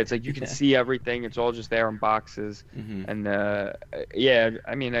 Yeah, it's like you can see everything. It's all just there in boxes. Mhm. And yeah,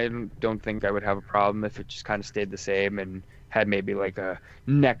 I mean, I don't think I would have a problem if it just kind of stayed the same and had maybe like a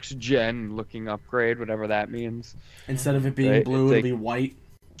next gen looking upgrade, whatever that means. Instead of it being Right, blue, it's it'll like- be white.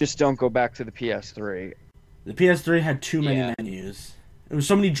 Just don't go back to the PS3. The PS3 had too many Yeah. menus. There was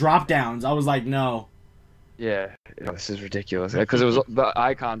so many drop downs. I was like, no. Yeah, this is ridiculous because the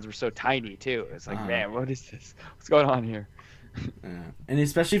icons were so tiny too. It's like, man, what is this? What's going on here? And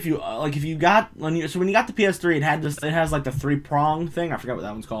especially if you if you got when you got the PS3, it has like the 3-prong thing. I forgot what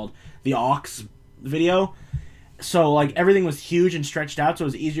that one's called. The aux video. So like everything was huge and stretched out, so it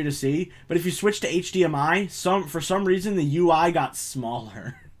was easier to see. But if you switch to HDMI, for some reason the UI got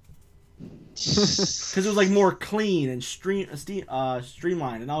smaller because it was like more clean and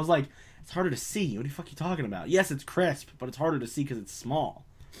streamlined. And I was like, it's harder to see. What the fuck are you talking about? Yes, it's crisp, but it's harder to see because it's small.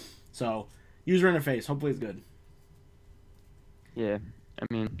 So user interface, hopefully it's good. Yeah, I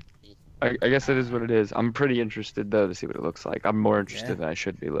mean, I guess it is what it is. I'm pretty interested though to see what it looks like. I'm more interested than I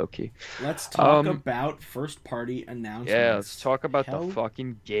should be, low-key. Let's talk about first-party announcements. Yeah, let's talk about Hell, the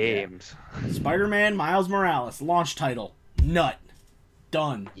fucking games. Spider-Man Miles Morales launch title. Nut.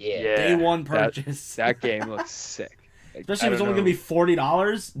 Done. Yeah. Day one purchase. That game looks sick. Especially if it's only going to be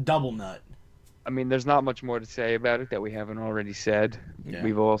 $40, double nut. I mean, there's not much more to say about it that we haven't already said. Yeah.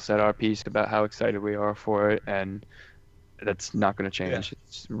 We've all said our piece about how excited we are for it, and that's not going to change. Yeah.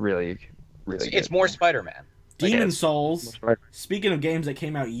 It's really, really It's good. more Spider-Man. Demon Souls. Right. Speaking of games that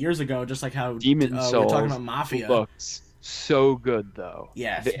came out years ago, just like how Demon we were Souls talking about Mafia. looks so good, though.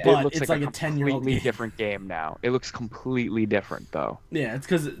 Yes, It but looks it's like a 10-year-old completely game. different game now. It looks completely different, though. Yeah, it's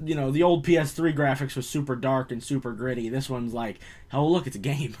because, the old PS3 graphics were super dark and super gritty. This one's like, oh, look, it's a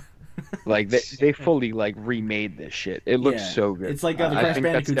game. Like they fully like remade this shit. It looks Yeah, so good. It's like the I Crash think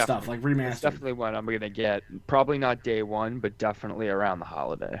that's Bandicoot stuff, like It's remastered. definitely one I'm gonna get. Probably not day one, but definitely around the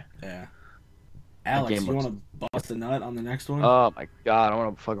holiday. Yeah. Alex, game you looks- want to bust a nut on the next one? Oh my god, I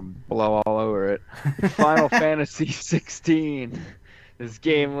want to fucking blow all over it. Final Fantasy 16. This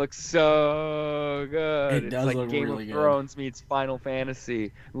game looks so good. It It's does like look Game really of good. Thrones meets Final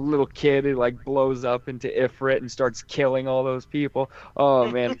Fantasy. Little kid who like blows up into Ifrit and starts killing all those people. Oh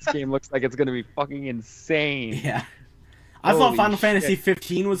man, this game looks like it's gonna be fucking insane. Yeah. I thought Holy Final shit. Fantasy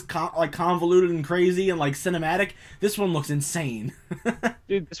 15 was convoluted and crazy and like cinematic. This one looks insane.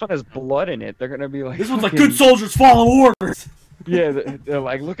 Dude, this one has blood in it. They're gonna be like This one's like fucking- good soldiers follow orders. Yeah, they're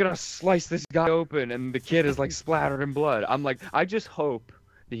like, look at us slice this guy open, and the kid is like splattered in blood. I'm like, I just hope,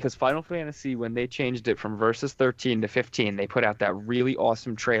 because Final Fantasy, when they changed it from Versus 13 to 15, they put out that really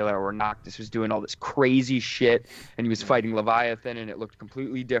awesome trailer where Noctis was doing all this crazy shit, and he was fighting Leviathan, and it looked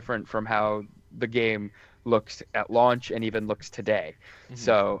completely different from how the game looks at launch and even looks today.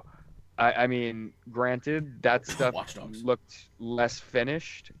 So, I mean, granted, that stuff Watch Dogs. looked less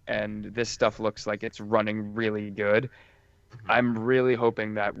finished, and this stuff looks like it's running really good. I'm really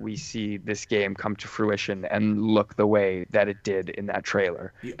hoping that we see this game come to fruition and look the way that it did in that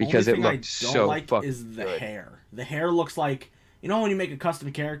trailer, The because only it thing looked I don't so like fucking is the good. hair. The hair looks like, when you make a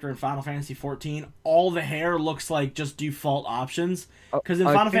custom character in Final Fantasy 14, all the hair looks like just default options. Because in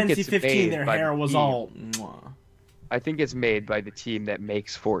I Final think Fantasy it's 15, made their by hair the was team. all. Mwah. I think it's made by the team that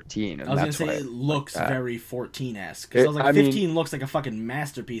makes 14, and I was gonna that's say why it looks that. very 14-esque. Because I was like, I mean- 15 looks like a fucking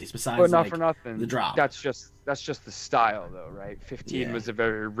masterpiece. Besides, But not like, for nothing. the drop. That's just the style, though, right? 15 Yeah. was a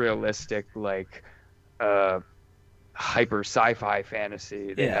very realistic, like, hyper sci-fi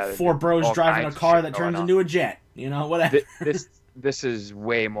fantasy. They yeah, had 4 bros all driving a kinds of car shit that going turns on. into a jet. Whatever. This is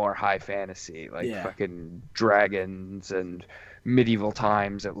way more high fantasy, like Yeah. fucking dragons and medieval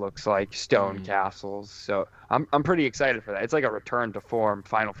times. It looks like stone Mm. castles. So I'm pretty excited for that. It's like a return to form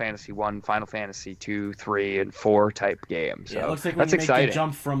Final Fantasy 1, Final Fantasy 2, 3, and 4 type game. So Yeah, it looks like when that's you make exciting. the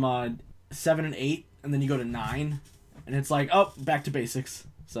jump from 7 and 8, and then you go to 9, and it's like, oh, back to basics.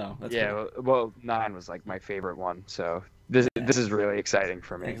 So that's Yeah, cool. well, 9 was like my favorite one. So this is really exciting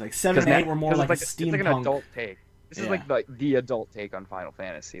for me. It's like 7 and 8 were more 'cause like a it's like an steampunk. adult take. This is like the adult take on Final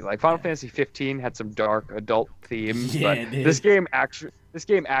Fantasy. Like Final Fantasy 15 had some dark adult themes, Yeah, but it did. this game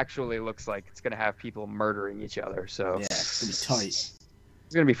actually looks like it's gonna have people murdering each other. So Yeah, it's gonna be tight.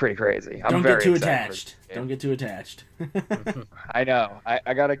 it's gonna be pretty crazy. I'm Don't very get too excited for attached. this game. Don't get too attached. I know.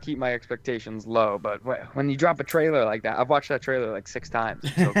 I gotta keep my expectations low, but when you drop a trailer like that, I've watched that trailer like 6 times.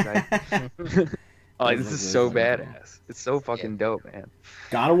 I'm so excited. Like, this is so badass. It's so fucking dope, man.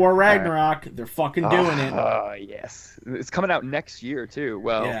 God of War Ragnarok, they're fucking doing it. Oh, yes. It's coming out next year, too.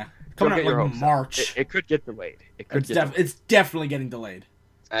 Well, Yeah, don't coming get out your like hopes up. March. It could get delayed. It could get delayed. It's definitely getting delayed.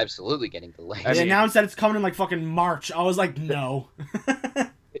 Absolutely getting delayed. I They mean- announced that it's coming in like fucking March. I was like, no.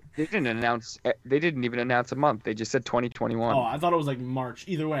 They didn't even announce a month. They just said 2021. Oh, I thought it was like March.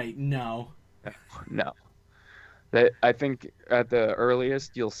 Either way, no. No. I think at the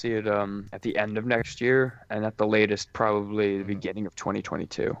earliest you'll see it at the end of next year, and at the latest probably the beginning of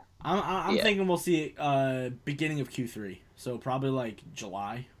 2022. I'm Yeah. thinking we'll see it beginning of Q3. So probably like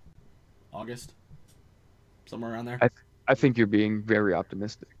July, August, somewhere around there. I think you're being very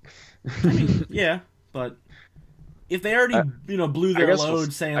optimistic. Yeah, but if they already blew I their guess we'll load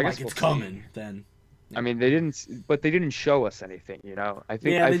s- saying I like guess it's we'll see. coming, then I mean, they didn't show us anything, I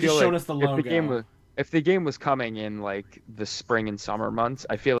think Yeah, I they feel just showed like us the if the game was coming in like the spring and summer months,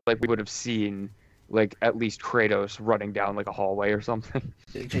 I feel like we would have seen like at least Kratos running down like a hallway or something.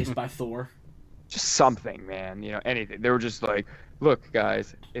 getting chased by Thor. Just something, man, anything. They were just like, "Look,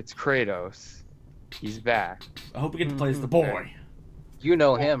 guys, it's Kratos. He's back." I hope we get to play as the boy. You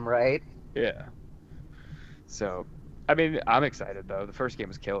know him, right? Yeah. So, I mean, I'm excited though. The first game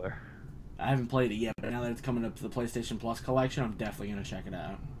was killer. I haven't played it yet, but now that it's coming up to the PlayStation Plus collection, I'm definitely gonna check it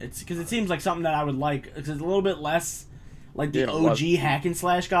out. It's because it seems like something that I would like. Because it's a little bit less like the Yeah, OG hack and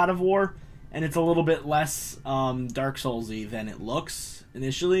slash God of War, and it's a little bit less Dark Soulsy than it looks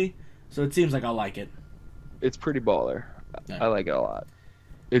initially. So it seems like I'll like it. It's pretty baller. Yeah. I like it a lot.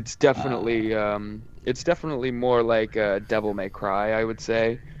 It's definitely more like Devil May Cry, I would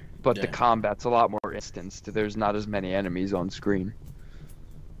say, but the Yeah. combat's a lot more instanced. There's not as many enemies on screen,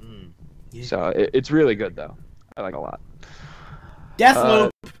 Yeah. so it's really good though. I like it a lot.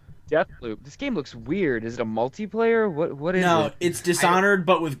 Deathloop. Deathloop. This game looks weird. Is it a multiplayer? What is No, it? it's Dishonored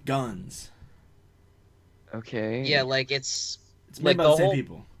but with guns. Okay. Yeah, like it's It's made Like by the the same whole-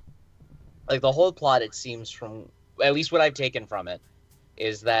 people. like the whole plot. It seems from at least what I've taken from it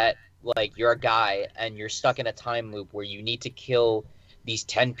is that like you're a guy and you're stuck in a time loop where you need to kill these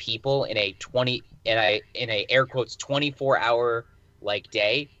 10 people in a air quotes 24-hour like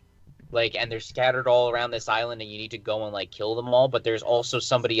day, like, and they're scattered all around this island and you need to go and like kill them all, but there's also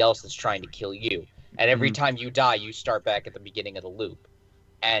somebody else that's trying to kill you, and every time you die you start back at the beginning of the loop.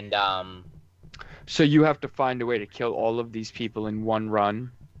 And So you have to find a way to kill all of these people in one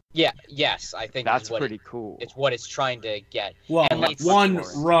run. yes, I think That's is what pretty cool. it's what it's trying to get. Well, And, like, one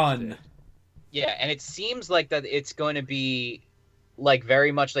more run. Yeah, and it seems like that it's going to be like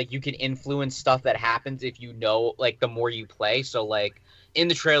very much like you can influence stuff that happens if you know, like, the more you play. So like in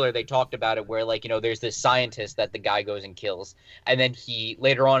the trailer they talked about it where like, there's this scientist that the guy goes and kills, and then he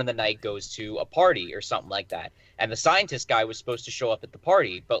later on in the night goes to a party or something like that. And the scientist guy was supposed to show up at the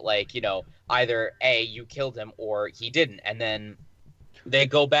party, but like, either A, you killed him or he didn't. And then they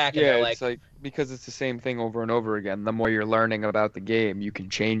go back and Yeah, they're it's like because it's the same thing over and over again. The more you're learning about the game, you can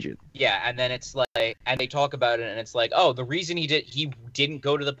change it. yeah, and then it's like, and they talk about it, and it's like, oh, the reason he didn't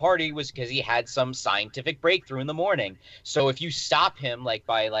go to the party was because he had some scientific breakthrough in the morning. So if you stop him, like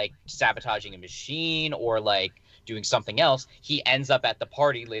by like sabotaging a machine or like doing something else, he ends up at the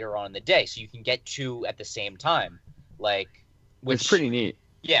party later on in the day. So you can get two at the same time, like, which It's pretty neat.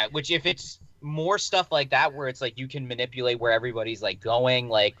 yeah, which if it's more stuff like that where it's like you can manipulate where everybody's like going,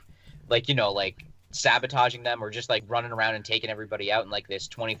 like sabotaging them or just like running around and taking everybody out in like this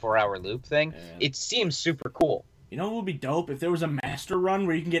 24-hour loop thing, Yeah. it seems super cool. You know what would be dope? If there was a master run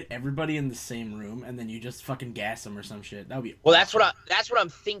where you can get everybody in the same room and then you just fucking gas them or some shit. That would be Well, awesome. that's what I'm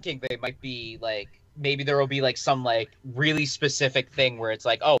thinking. They might be like, maybe there will be like some like really specific thing where it's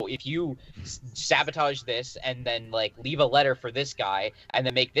like, oh, if you sabotage this and then like leave a letter for this guy and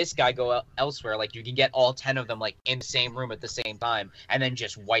then make this guy go elsewhere, like you can get all 10 of them like in the same room at the same time and then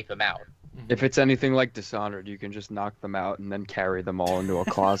just wipe them out. If it's anything like Dishonored, you can just knock them out and then carry them all into a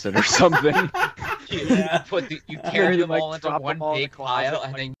closet or something. Yeah. You carry them Like, all into drop one them all in the big closet, pile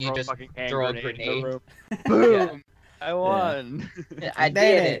and like, then you throw a just fucking hand throw a in the grenade. room. Yeah. Boom! I won. I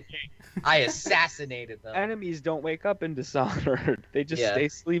did it. I assassinated them. Enemies don't wake up in Dishonored. They just Yeah. stay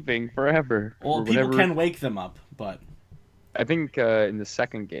sleeping forever. Well, or people whatever. can wake them up, but I think in the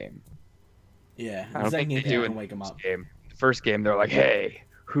second game. yeah, I the don't second think game they do people in can wake them up. The first game, they're like, "Hey,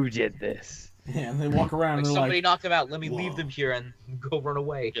 who did this?" Yeah, and they walk around and they're somebody like, knocked them out. Let me "Whoa." leave them here and go run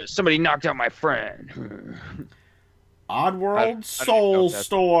away. Somebody knocked out my friend. Oddworld know if that's-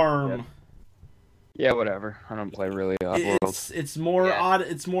 Soulstorm. Yeah, whatever. I don't play really Oddworld. It's more Yeah. odd.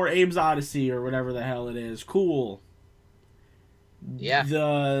 It's more Abe's Odyssey or whatever the hell it is. Cool. Yeah. I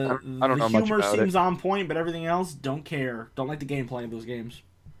don't know The much humor about seems on point, but everything else, don't care. Don't like the gameplay of those games.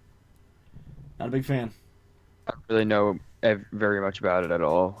 Not a big fan. I don't really know very much about it at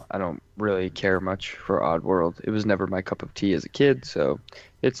all. I don't really care much for Oddworld. It was never my cup of tea as a kid, so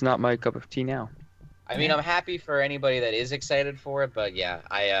it's not my cup of tea now. I mean, I'm happy for anybody that is excited for it, but yeah,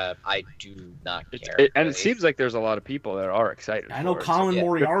 I do not care. And really. it seems like there's a lot of people that are excited. I know for it, Colin yeah.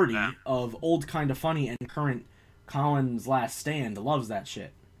 Moriarty of Old Kinda Funny and current Colin's Last Stand loves that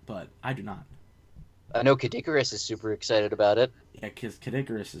shit, but I do not. I know Kadikarus is super excited about it. Yeah, because Kid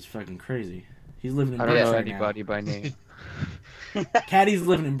Icarus is fucking crazy. He's living in I don't bricks know right anybody by name. now. Caddy's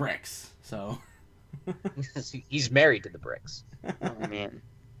living in bricks, so. He's married to the bricks. Oh, man.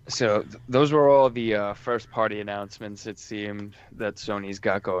 So those were all the first-party announcements, it seemed, that Sony's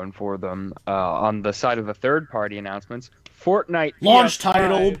got going for them. On the side of the third-party announcements, Fortnite Launch PS5.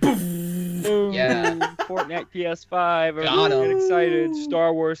 title! Boom. Yeah. Fortnite PS5. Got Everyone 'em. excited.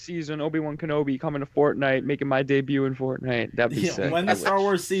 Star Wars season. Obi-Wan Kenobi coming to Fortnite, making my debut in Fortnite. That'd be Yeah, sick. when the I Star wish.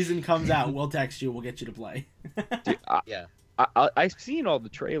 Wars season comes out, we'll text you. We'll get you to play. Dude, Yeah. I've seen all the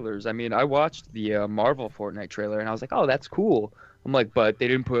trailers. I mean, I watched the Marvel Fortnite trailer, and I was like, oh, that's cool. I'm like, but they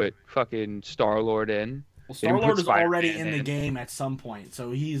didn't put fucking Star-Lord in. Well, They didn't Star-Lord put is already Spider-Man in the in. game at some point,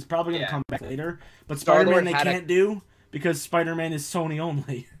 so he's probably going to Yeah. come back later. But Star-Lord Spider-Man they had a- can't do because Spider-Man is Sony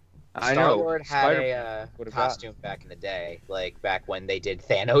only. I Star know. Lord had Spider- a would've got- costume back in the day, like back when they did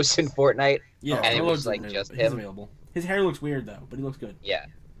Thanos in Fortnite. Yeah, And it Star-Lord's was, like, available. just He's him. available. His hair looks weird, though, but he looks good. Yeah.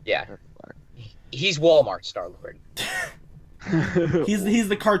 He's Walmart Star Lord. He's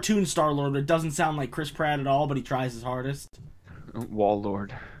the cartoon Star-Lord, but it doesn't sound like Chris Pratt at all, but he tries his hardest. Wall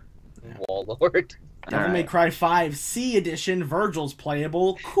Lord. Wall Lord. Devil May Cry 5 C Edition, Virgil's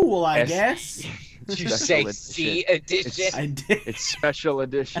playable. Cool, I Yes. guess. Did you Special say edition. C edition? I did. It's special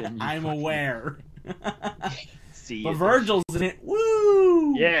edition. you I'm fucking aware. see But it. Virgil's in it.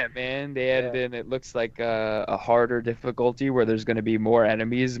 Woo! Yeah, man. They added in. It looks like a harder difficulty where there's going to be more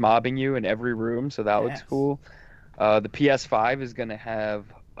enemies mobbing you in every room, so that looks Yes. cool. The PS5 is going to have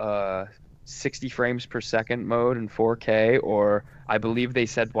 60 frames per second mode in 4K, or I believe they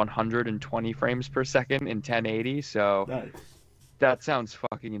said 120 frames per second in 1080. So Nice. that sounds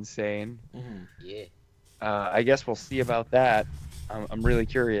fucking insane. Mhm. Yeah. I guess we'll see about that. I'm really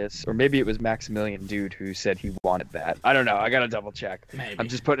curious. Or maybe it was Maximilian Dude who said he wanted that. I don't know. I gotta double check. Maybe. I'm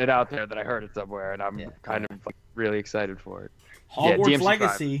just putting it out there that I heard it somewhere, and I'm Yeah. kind of like, really excited for it. Hogwarts DMC5.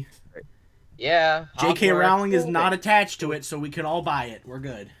 Legacy. Yeah. J.K. Hogwarts. Rowling is not attached to it, so we could all buy it. We're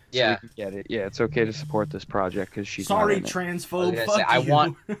good. Yeah. So we can get it. Yeah, it's okay to support this project because she's Sorry, not in it. transphobe. I was Fuck gonna say, I you.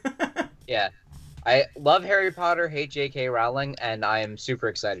 want- Yeah. I love Harry Potter, hate J.K. Rowling, and I am super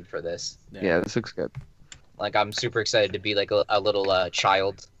excited for this. Yeah, this looks good. Like, I'm super excited to be like a little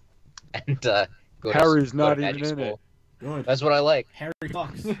child and go to, Harry's go not to even magic in school. Good. That's what I like. Harry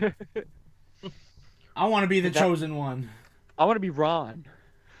fucks. I want to be the chosen one. I want to be Ron.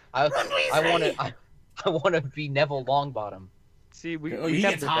 I want to be Neville Longbottom. See, we Oh, we he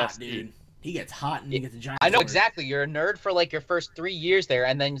have gets the hot, best dude. team. He gets hot and he gets a giant. I know sword. exactly. You're a nerd for like your first 3 years there,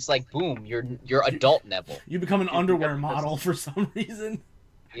 and then it's like, boom, you're adult Neville. You become an Dude, underwear we got the model for some reason.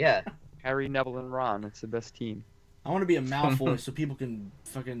 Yeah. Harry, Neville, and Ron. It's the best team. I want to be a Malfoy so people can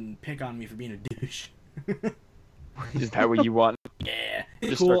fucking pick on me for being a douche. Is that what you want? Yeah,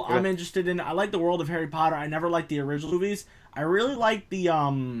 Just cool. start I'm with- interested in. I like the world of Harry Potter. I never liked the original movies. I really like the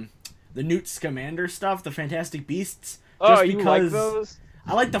Newt Scamander stuff, the Fantastic Beasts. Oh, just you like because those?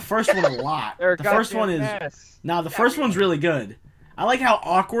 I like the first one a lot. They're a The first one goddamn is mess. the first one's really good. I like how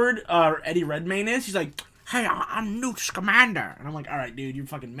awkward Eddie Redmayne is. He's like, "Hey, I'm Newt Scamander," and I'm like, "All right, dude, you're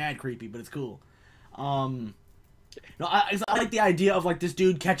fucking mad creepy, but it's cool." No, I like the idea of like this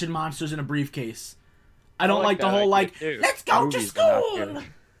dude catching monsters in a briefcase. I don't like the that whole idea, like, too. let's go to Movies are not school. good.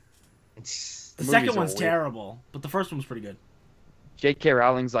 The movies second are one's weird. terrible, but the first one was pretty good. J.K.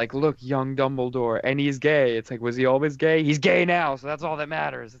 Rowling's like, look, young Dumbledore, and he's gay. It's like, was he always gay? He's gay now, so that's all that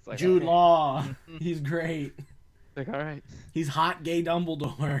matters. It's like, Jude okay. Law, he's great. Like, all right. He's hot gay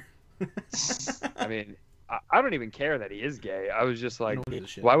Dumbledore. I mean, I don't even care that he is gay. I was just like, No one gives a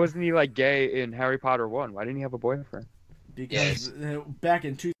shit. why wasn't he like gay in Harry Potter 1? Why didn't he have a boyfriend? Because back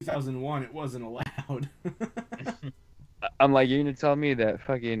in 2001, it wasn't allowed. I'm like, you're gonna tell me that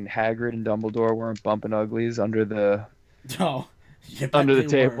fucking Hagrid and Dumbledore weren't bumping uglies under the No, yeah, under the they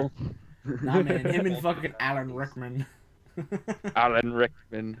table? were. Nah, man, him and fucking Alan Rickman. Alan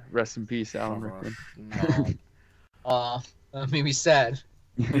Rickman, rest in peace, Alan Rickman. No. That made me sad.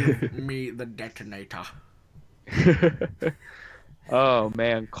 Give me the detonator. Oh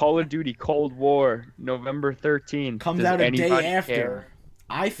man, Call of Duty Cold War, November 13th. Comes Does out a day anybody after. care?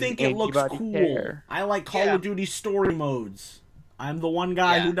 I think Does it looks anybody cool. care? I like Call Yeah. of Duty story modes. I'm the one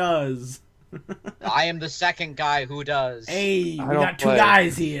guy Yeah. who does. I am the second guy who does. Hey, I we don't got two play.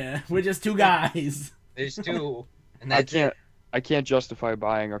 guys here. We're just two guys. There's two. And I that's can't. it. I can't justify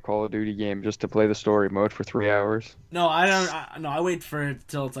buying a Call of Duty game just to play the story mode for 3 hours. No, I don't. No, I wait for it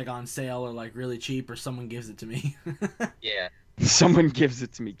till it's like on sale or like really cheap, or someone gives it to me. Yeah. Someone gives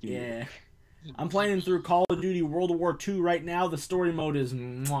it to me. Give me Yeah, I'm playing through Call of Duty World War II right now. The story mode is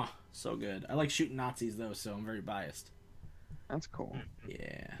mwah, so good. I like shooting Nazis though, so I'm very biased. That's cool.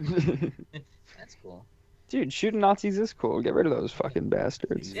 Yeah. That's cool. Dude, shooting Nazis is cool. Get rid of those fucking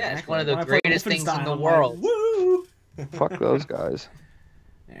bastards. Yeah, it's one of the When I play greatest things in Wolfenstein, the I'm world. Like, woo! Fuck those guys.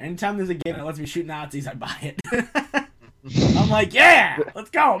 Anytime there's a game that lets me shoot Nazis, I buy it. I'm like, yeah, let's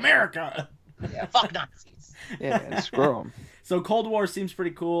go, America. Yeah, fuck Nazis. Yeah, screw them. So Cold War seems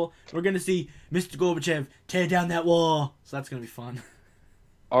pretty cool. We're gonna see Mr. Gorbachev tear down that wall, so that's gonna be fun.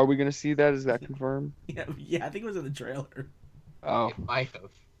 Are we gonna see that? Is that confirmed? Yeah, I think it was in the trailer. Oh, It might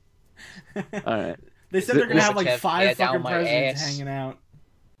have. all right. They said they're gonna have like Gorbachev, 5 tear down fucking my presidents ass. hanging out.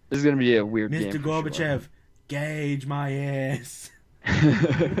 This is gonna be a weird game. Mr. for sure. Gorbachev, gauge my ass.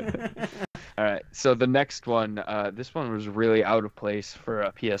 All right. So the next one, this one was really out of place for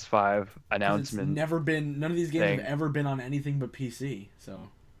a PS5 It's announcement. never been. None of these games thing. have ever been on anything but PC. So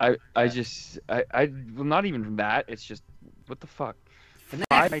I well, not even that. It's just, what the fuck? FNAF.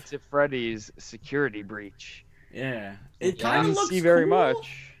 Five Nights at Freddy's security breach. Yeah, it Yeah. kind of Didn't looks see very cool.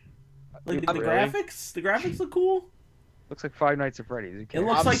 much. Like the Really? graphics, the graphics look cool. Looks like Five Nights at Freddy's. Who It cares?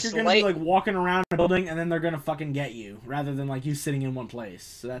 looks I'm like you're gonna be slight- like walking around a building and then they're gonna fucking get you, rather than like you sitting in one place.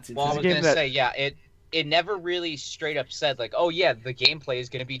 So that's Well, I It's a was game gonna that- say, yeah, it never really straight up said like, oh yeah, the gameplay is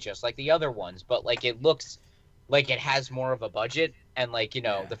gonna be just like the other ones, but like it looks like it has more of a budget, and like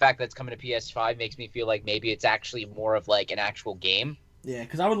Yeah. the fact that it's coming to PS5 makes me feel like maybe it's actually more of like an actual game. Yeah,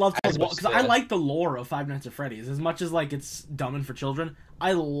 because I would love to As because opposed I to- like the lore of Five Nights at Freddy's as much as like it's dumb and for children.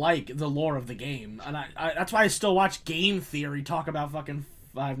 I like the lore of the game, and I that's why I still watch Game Theory talk about fucking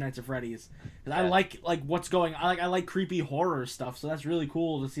Five Nights at Freddy's, because I Yeah. like what's going. I like creepy horror stuff, so that's really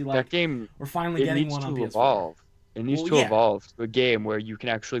cool to see. Like That game, we're finally it getting needs one on to PS4. evolve. It needs Well, to yeah. evolve to a game where you can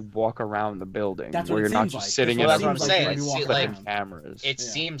actually walk around the building, That's where what you're it not seems just like. sitting That's in what a it That's what I'm seems like saying. when you It's walk like- around. cameras. It Yeah.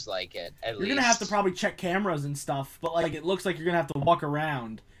 seems like it. At You're least gonna have to probably check cameras and stuff, but like it looks like you're gonna have to walk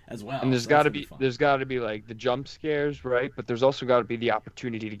around as well. And there's so got that's to gonna be fun. like the jump scares, right? But there's also got to be the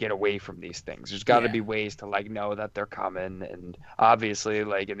opportunity to get away from these things. There's got to Yeah. be ways to like know that they're coming, and obviously,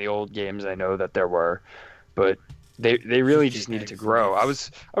 like in the old games, I know that there were, but they really Just just get needed to eggs grow.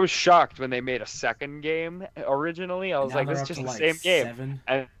 and I was shocked when they made a second game originally. I was Now like, they're this is up just to, the like, same game, 7.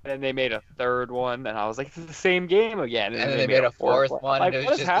 and then they made a third one, and I was like, this is the same game again. and then they made a fourth one, Like, and it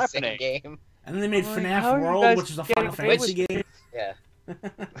what was is just the happening? same game. And then they made Like, how are FNAF you World, guys which is a getting Final away Fantasy game. Yeah.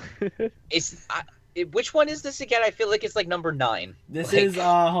 Which one is this again? I feel like it's like number 9. This Like- is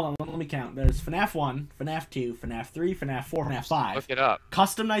hold on, let me count. There's FNAF 1, FNAF 2, FNAF 3, FNAF 4, FNAF 5. Look it up.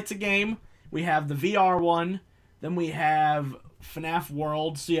 Custom Nights a game. We have the VR one. Then we have FNAF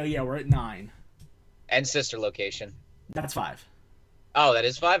World. So yeah, we're at 9. And Sister Location. That's 5. Oh, that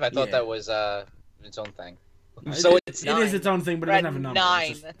is 5. I thought Yeah. that was its own thing. So it's it 9. is its own thing, but it We're doesn't have a at number.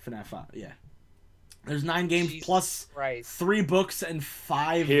 9. It's just FNAF 5. Yeah. There's 9 games Jesus plus Christ. 3 books and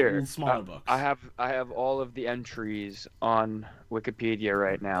 5 Here, smaller books. I have all of the entries on Wikipedia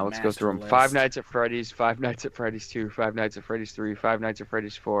right now. The Let's go through them. master Five list. Nights at Freddy's, Five Nights at Freddy's 2, Five Nights at Freddy's 3, Five Nights at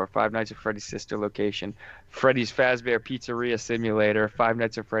Freddy's 4, Five Nights at Freddy's Sister Location, Freddy's Fazbear Pizzeria Simulator, Five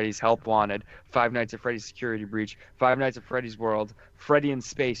Nights at Freddy's Help Wanted, Five Nights at Freddy's Security Breach, Five Nights at Freddy's World, Freddy in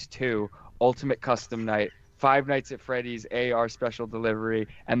Space 2, Ultimate Custom Night, Five Nights at Freddy's AR Special Delivery,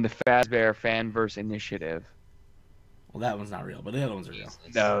 and the Fazbear Fanverse Initiative. Well, that one's not real, but the other ones are real.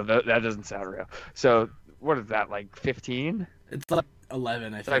 Jesus. No, that doesn't sound real. So, what is that, like 15? It's like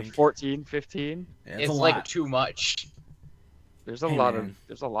 11, I It's like think. 14, 15? Yeah, It's a like lot. too much. There's a Hey, lot man.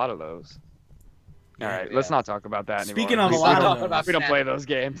 of those. Yeah, All right, yeah. let's not talk about that Speaking anymore. of a We lot don't- of those. we don't play those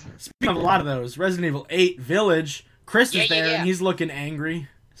games. Speaking of a lot of those, Resident Evil 8 Village, Chris Yeah, is yeah, there yeah. and he's looking angry.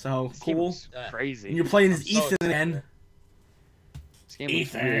 So This game cool. is crazy. And you're playing as I'm so Ethan again. This game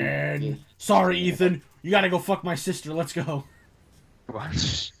is really Ethan. good. Sorry, Ethan. You gotta go fuck my sister. Let's go. What?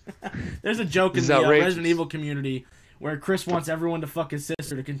 There's a joke in This is the outrageous. Resident Evil community where Chris wants everyone to fuck his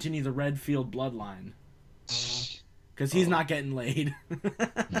sister to continue the Redfield bloodline. Because he's not getting laid.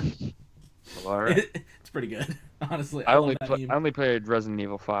 Well, all right. It's pretty good, honestly. I love that meme. only played Resident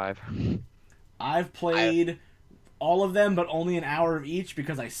Evil 5. I've played all of them, but only an hour of each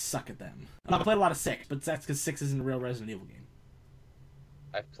because I suck at them. I played a lot of 6, but that's because 6 isn't a real Resident Evil game.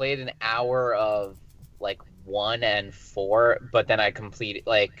 I've played an hour of like 1 and 4, but then I completely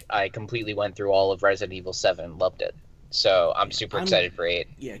went through all of Resident Evil 7 and loved it. So I'm super excited for 8.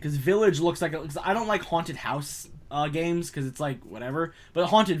 Yeah, because Village looks like cause I don't like haunted house games because it's like whatever, but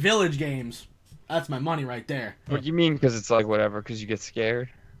haunted village games, that's my money right there. What do you mean? Because it's like whatever? Because you get scared?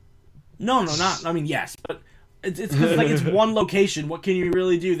 No, not. I mean, yes, but it's because like it's one location. What can you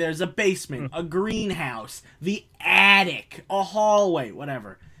really do? There's a basement, a greenhouse, the attic, a hallway,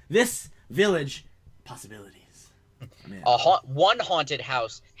 whatever. This village, possibilities. Man. One haunted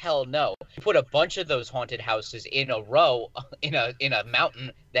house? Hell no. Put a bunch of those haunted houses in a row in a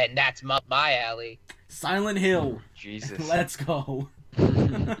mountain, then that's my alley. Silent Hill. Jesus. Let's go.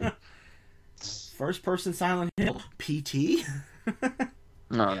 First person Silent Hill. PT?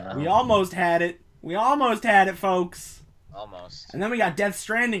 No. We almost had it. We almost had it, folks. Almost. And then we got Death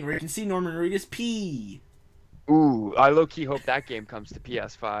Stranding, where you can see Norman Reedus pee. Ooh, I low-key hope that game comes to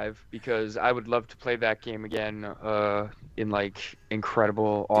PS5 because I would love to play that game again in like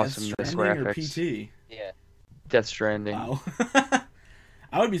incredible awesomeness Death Stranding graphics. or PT? Yeah. Death Stranding. Wow.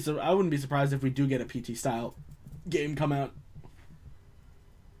 I wouldn't be surprised if we do get a PT style game come out.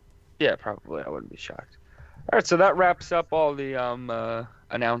 Yeah, probably. I wouldn't be shocked. All right, so that wraps up all the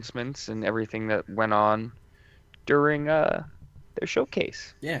announcements and everything that went on during their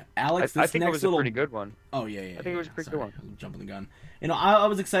showcase. Yeah, Alex. This I think next it was a little... pretty good one. Oh yeah. I think it was a pretty good one. I'm jumping the gun. You know, I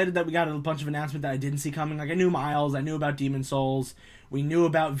was excited that we got a bunch of announcements that I didn't see coming. Like I knew Miles, I knew about Demon Souls, we knew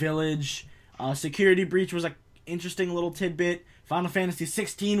about Village. Security Breach was like interesting little tidbit. Final Fantasy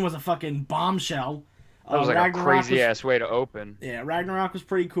 16 was a fucking bombshell. That was like Ragnarok a crazy ass way to open. Yeah, Ragnarok was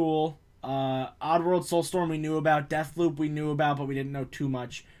pretty cool. Oddworld Soulstorm we knew about. Deathloop we knew about, but we didn't know too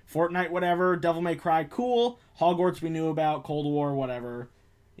much. Fortnite, whatever. Devil May Cry, cool. Hogwarts we knew about. Cold War, whatever.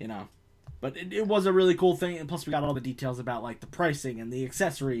 You know. But it was a really cool thing, and plus we got all the details about like the pricing and the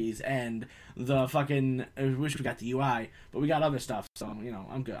accessories and the fucking. I wish we got the UI, but we got other stuff. So you know,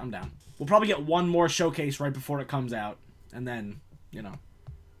 I'm good. I'm down. We'll probably get one more showcase right before it comes out, and then you know,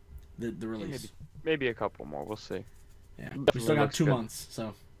 the release. Maybe a couple more. We'll see. Yeah, we still got 2 months.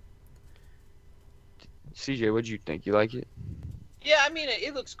 So. CJ, what'd you think? You like it? Yeah, I mean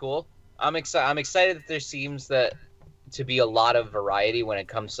it looks cool. I'm excited that there seems to be a lot of variety when it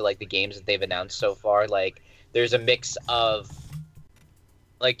comes to like the games that they've announced so far. Like there's a mix of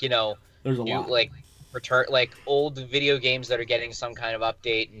like, you know, there's a new, lot. like return like old video games that are getting some kind of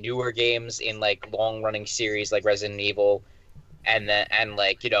update, newer games in like long running series like Resident Evil, and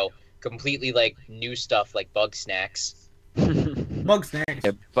like, you know, completely like new stuff like Bugsnax. Bugsnax.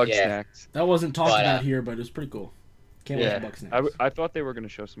 Yeah, Bugsnax. That wasn't talked about here, but it was pretty cool. Can't wait for Bugsnax. I thought they were going to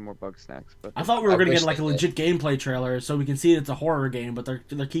show some more Bugsnax, but I thought we were going to get like a legit gameplay trailer so we can see it's a horror game, but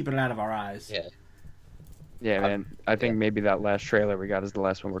they're keeping it out of our eyes. Yeah. Yeah, man. I think maybe that last trailer we got is the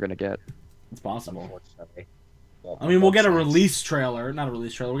last one we're going to get. It's possible. Unfortunately. I mean, we'll get a release trailer, not a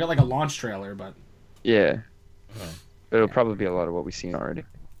release trailer. We'll get like a launch trailer, but yeah. It'll probably be a lot of what we've seen already.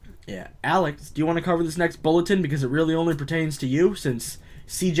 Yeah. Alex, do you want to cover this next bulletin because it really only pertains to you since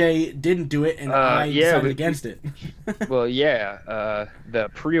CJ didn't do it and I decided against it? Well, yeah, the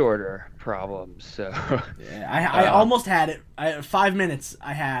pre-order problems. So yeah, I almost had it. 5 minutes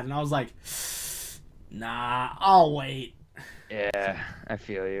I had, and I was like, nah, I'll wait. Yeah, I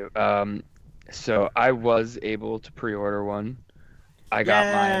feel you. So I was able to pre-order one. I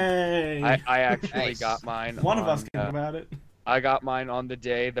got mine. I actually got mine. One of us can about it. I got mine on the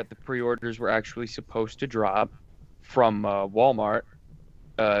day that the pre-orders were actually supposed to drop from Walmart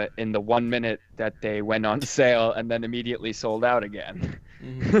in the 1 minute that they went on sale and then immediately sold out again.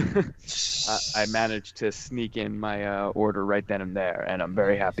 Mm-hmm. I managed to sneak in my order right then and there, and I'm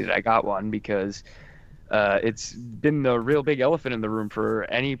very happy that I got one because it's been the real big elephant in the room for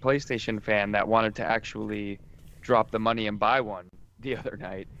any PlayStation fan that wanted to actually drop the money and buy one the other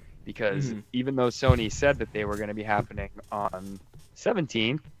night. Because even though Sony said that they were going to be happening on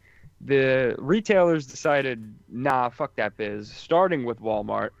 17th, the retailers decided, nah, fuck that biz, starting with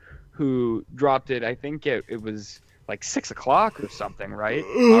Walmart, who dropped it, I think it was like 6 o'clock or something, right?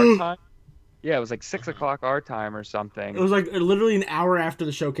 Our time? Yeah, it was like 6 o'clock our time or something. It was like literally an hour after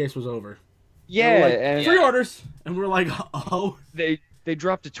the showcase was over. Yeah, like, and pre-orders. And we're like, oh. They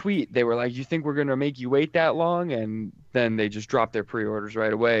dropped a tweet. They were like, you think we're going to make you wait that long? And then they just dropped their pre-orders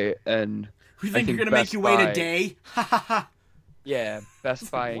right away. And we think you're going to make you wait a day? Ha ha ha. Yeah, Best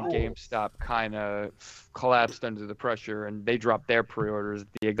Buy and What? GameStop kind of collapsed under the pressure, and they dropped their pre-orders at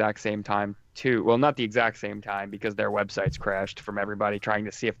the exact same time too. Well, not the exact same time because their websites crashed from everybody trying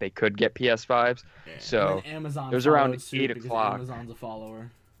to see if they could get PS5s. Yeah. So And then Amazon it was followed around suit 8 because o'clock. Amazon's a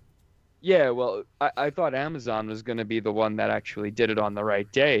follower. Yeah, well, I thought Amazon was going to be the one that actually did it on the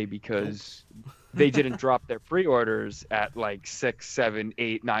right day because they didn't drop their pre-orders at like 6, 7,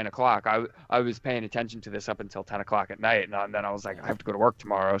 8, 9 o'clock. I was paying attention to this up until 10 o'clock at night, and then I was like, I have to go to work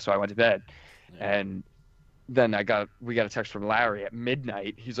tomorrow, so I went to bed. Yeah. And then we got a text from Larry at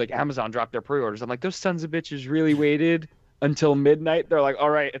midnight. He's like, Amazon dropped their pre-orders. I'm like, those sons of bitches really waited until midnight. They're like, all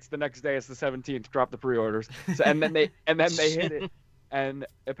right, it's the next day, it's the 17th, drop the pre-orders. So, and then they hit it. And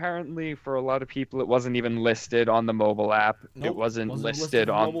apparently, for a lot of people, it wasn't even listed on the mobile app. Nope, it wasn't wasn't listed listed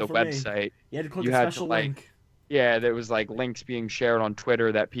for on mobile the for me. website. You had to click You a had to, special like, link. Yeah, there was like links being shared on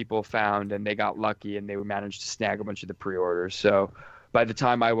Twitter that people found, and they got lucky, and they managed to snag a bunch of the pre-orders. So by the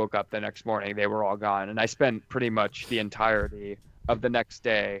time I woke up the next morning, they were all gone, and I spent pretty much the entirety of the next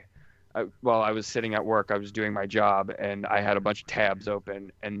day. While I was sitting at work, I was doing my job, and I had a bunch of tabs open,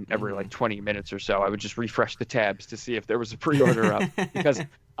 and every like 20 minutes or so, I would just refresh the tabs to see if there was a pre-order up, because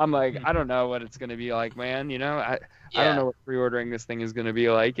I'm like, I don't know what it's going to be like, man. You know, I don't know what pre-ordering this thing is going to be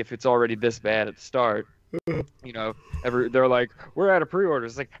like if it's already this bad at the start. You know, they're like, we're out of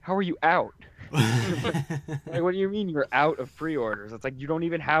pre-orders. It's like, how are you out? Like, what do you mean you're out of pre-orders? It's like, you don't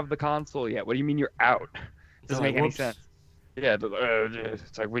even have the console yet. What do you mean you're out? It doesn't make any whoops. sense. Yeah,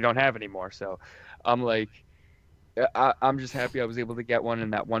 it's like, we don't have any more. So I'm like, I'm just happy I was able to get one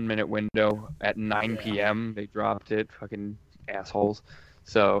in that 1 minute window at 9 p.m. They dropped it, fucking assholes.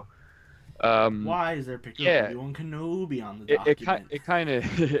 So Why is there a picture yeah. of Obi-Wan Kenobi on the it document?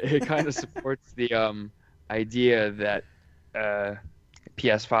 it kind of supports the idea that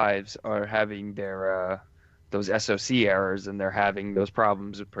PS5s are having their those SoC errors, and they're having those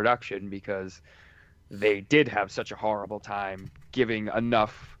problems with production because they did have such a horrible time giving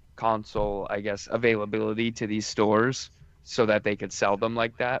enough console, I guess, availability to these stores so that they could sell them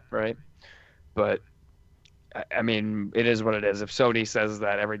like that, right? But I mean, it is what it is. If Sony says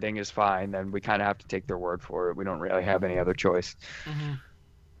that everything is fine, then we kind of have to take their word for it. We don't really have any other choice. Mhm.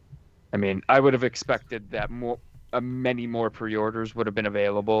 I mean, I would have expected that many more pre-orders would have been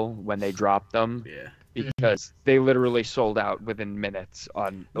available when they dropped them, Yeah. because they literally sold out within minutes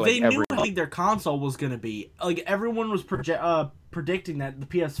on like They every. knew how big their console was going to be. Like, everyone was predicting that the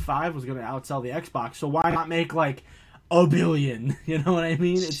PS5 was going to outsell the Xbox, so why not make, like, $1 billion? You know what I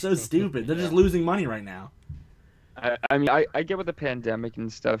mean? It's so stupid. They're just losing money right now. I mean, I get with the pandemic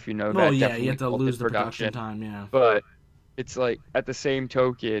and stuff, you know. Oh, that yeah, definitely you have to halted lose the production time, yeah. But it's like, at the same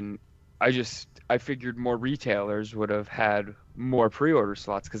token, I figured more retailers would have had more pre-order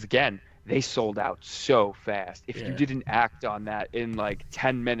slots, because again, they sold out so fast. If you Yeah. didn't act on that in like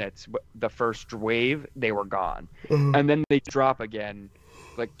 10 minutes, the first wave, they were gone. And then they drop again.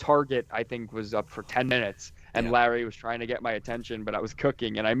 Like Target, I think, was up for 10 minutes, and Yeah. Larry was trying to get my attention, but I was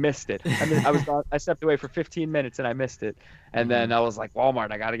cooking and I missed it. I mean, I stepped away for 15 minutes and I missed it. And then I was like,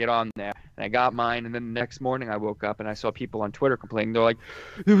 Walmart, I got to get on there. And I got mine. And then the next morning I woke up and I saw people on Twitter complaining. They're like,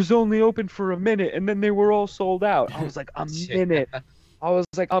 it was only open for a minute and then they were all sold out. I was like, a minute. I was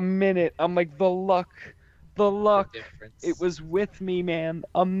like, a minute. I'm like, the luck. Difference. It was with me, man.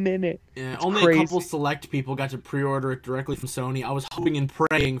 A minute. Yeah, It's only crazy. a couple select people got to pre-order it directly from Sony. I was hoping and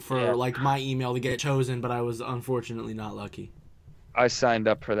praying for Yeah. like my email to get chosen, but I was unfortunately not lucky. I signed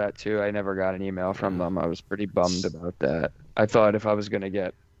up for that too. I never got an email from them. I was pretty bummed about that. I thought if I was going to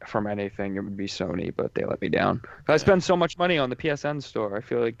get from anything, it would be Sony, but they let me down. I spend so much money on the PSN store. I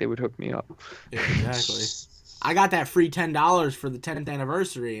feel like they would hook me up. Yeah, exactly. I got that free $10 for the 10th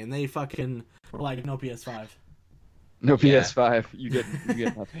anniversary, and they fucking were like, no PS5. No Yeah. PS5. You get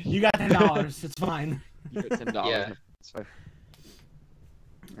nothing. You got $10. It's fine. You get $10. Yeah. No PS5.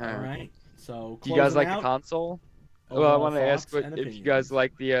 All right. So Do you guys closing like out, the console? Well, I overall want to ask thoughts and if you opinions. guys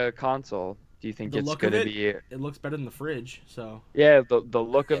like the console. Do you think The it's look going of to it? be? It looks better than the fridge. So Yeah, the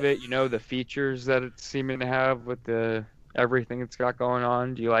look of it. You know, the features that it's seeming to have with the everything it's got going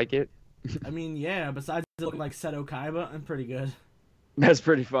on. Do you like it? I mean, yeah. Besides it looking like Seto Kaiba, I'm pretty good. That's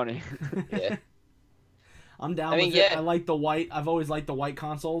pretty funny. Yeah. I'm down I mean, with it. yeah. I like the white. I've always liked the white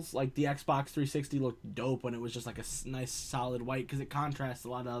consoles. Like the Xbox 360 looked dope when it was just like a nice solid white because it contrasts a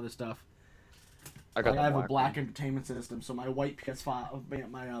lot of other stuff. I got Like, the I have a black one. entertainment system, so my white PS5,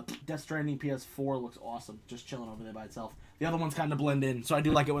 my Death Stranding PS4 looks awesome, just chilling over there by itself. The other ones kind of blend in, so I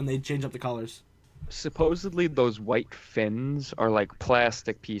do like it when they change up the colors. Supposedly those white fins are like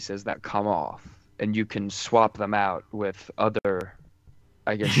plastic pieces that come off, and you can swap them out with other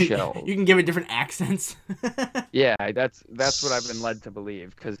I guess, shells. You can give it different accents. Yeah, that's what I've been led to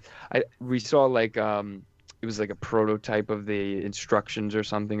believe because we saw like it was like a prototype of the instructions or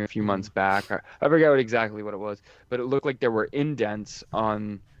something a few months back. I forget exactly what it was, but it looked like there were indents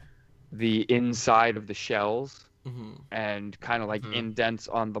on the inside of the shells and kind of like indents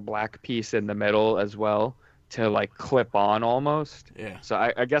on the black piece in the middle as well to like clip on almost. Yeah. So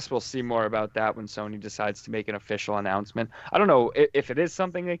I guess we'll see more about that when Sony decides to make an official announcement. I don't know if it is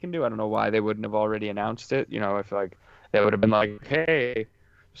something they can do. I don't know why they wouldn't have already announced it. You know, if like they would have been like, hey,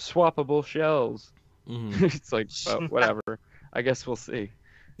 swappable shells. It's like, well, whatever. I guess we'll see.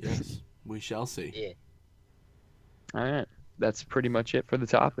 Yes, we shall see. Yeah. All right. That's pretty much it for the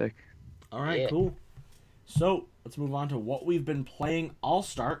topic. All right, Yeah. cool. So let's move on to what we've been playing. I'll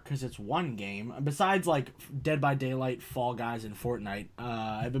start because it's one game. Besides like Dead by Daylight, Fall Guys, and Fortnite,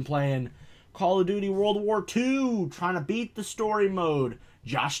 I've been playing Call of Duty World War II, trying to beat the story mode.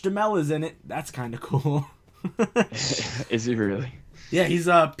 Josh Duhamel is in it. That's kind of cool. Is he really? Yeah,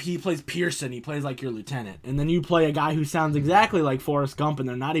 he plays Pearson. He plays like your lieutenant, and then you play a guy who sounds exactly like Forrest Gump, and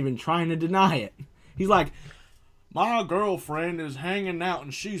they're not even trying to deny it. He's like, my girlfriend is hanging out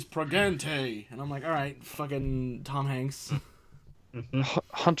and she's pregante. And I'm like, all right, fucking Tom Hanks.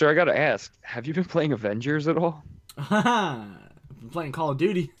 Hunter, I gotta ask, have you been playing Avengers at all? I'm playing Call of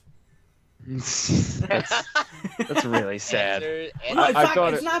Duty. That's really sad. No, I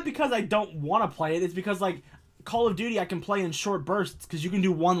it's not because I don't want to play it. It's because, like, Call of Duty I can play in short bursts because you can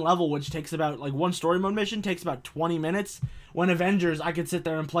do one level, which takes about, like, one story mode mission takes about 20 minutes. When Avengers, I could sit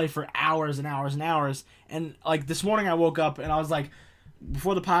there and play for hours and hours and hours. And, like, this morning I woke up and I was like,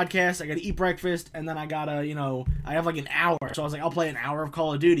 before the podcast, I gotta eat breakfast, and then I gotta, I have, like, an hour. So I was like, I'll play an hour of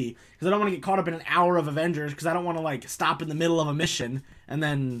Call of Duty because I don't want to get caught up in an hour of Avengers because I don't want to, like, stop in the middle of a mission and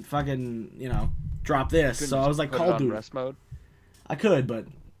then fucking, drop this. Couldn't So I was like, put it Call of on Duty. rest mode? I could, but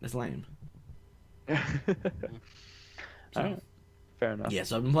it's lame. Alright. Fair enough. Yeah,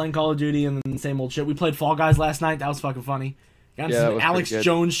 so I've been playing Call of Duty and then the same old shit. We played Fall Guys last night. That was fucking funny. Got into Yeah, that some was Alex pretty good.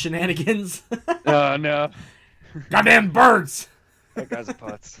 Jones shenanigans. Oh, no. Goddamn birds! That guy's a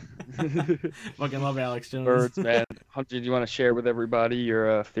putz. Fucking love Alex Jones. Birds, man. Hunter, do you want to share with everybody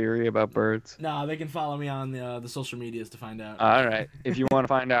your theory about birds? No, they can follow me on the social medias to find out. All right. If you want to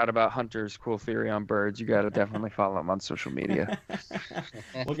find out about Hunter's cool theory on birds, you got to definitely follow him on social media.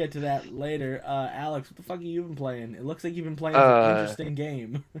 We'll get to that later. Alex, what the fuck have you been playing? It looks like you've been playing an interesting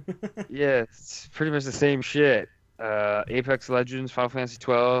game. Yeah, it's pretty much the same shit. Apex Legends, Final Fantasy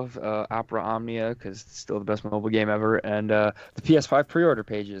 12, Opera Omnia, because it's still the best mobile game ever, and the PS5 pre-order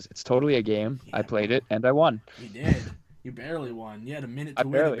pages. It's totally a game. Yeah, I played it, and I won. You did. You barely won. You had a minute I to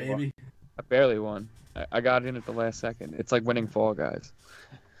win it, barely won. baby. I barely won. I got in at the last second. It's like winning Fall Guys.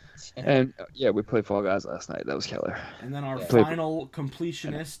 And yeah, we played Fall Guys last night. That was killer. And then our Yeah. final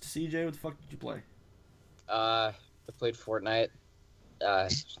completionist, CJ, what the fuck did you play? I played Fortnite.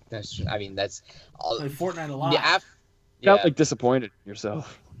 I mean, that's all. Played Fortnite a lot. Yeah, You got yeah. like disappointed in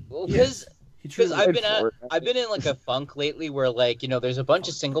yourself. Well, Yes. He because truly I've played been Fortnite. I've been in like a funk lately where like there's a bunch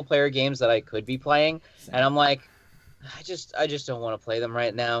of single player games that I could be playing, and I'm like, I just don't want to play them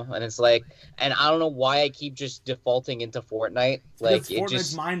right now, and it's like, and I don't know why I keep just defaulting into Fortnite. Like Because it Fortnite's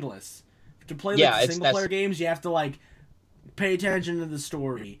just mindless. To play Yeah, like it's- single player that's- games, you have to like pay attention to the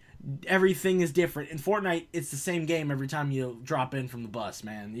story. Everything is different. In Fortnite, it's the same game every time you drop in from the bus,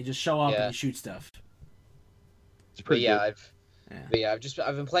 man. You just show up Yeah. and you shoot stuff. It's But pretty yeah, good.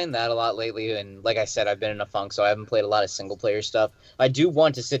 I've been playing that a lot lately, and like I said, I've been in a funk, so I haven't played a lot of single player stuff. I do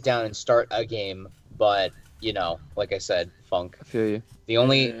want to sit down and start a game, but like I said, funk. I feel you. The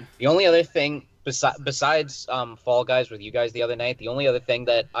only Yeah. the only other thing besides Fall Guys with you guys the other night, the only other thing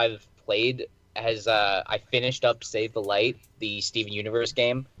that I've played has I finished up Save the Light, the Steven Universe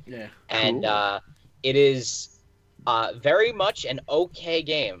game, Yeah. and Cool. it is very much an okay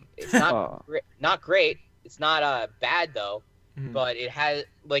game. It's not Oh, not great. It's not bad though. Mhm. But it has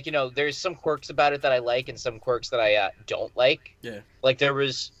there's some quirks about it that I like and some quirks that I don't like. Yeah. Like there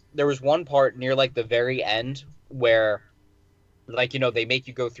was one part near like the very end where they make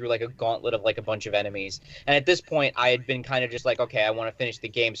you go through like a gauntlet of like a bunch of enemies. And at this point I had been kind of just like, okay, I want to finish the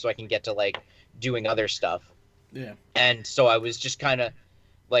game so I can get to like doing other stuff. Yeah. And so I was just kind of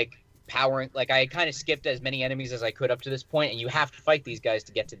like powering, like I kind of skipped as many enemies as I could up to this point, and you have to fight these guys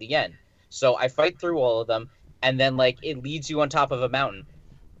to get to the end. So I fight through all of them, and then like it leads you on top of a mountain.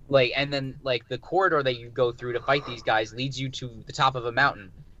 And then like the corridor that you go through to fight these guys leads you to the top of a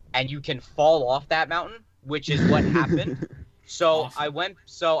mountain, and you can fall off that mountain, which is what happened. So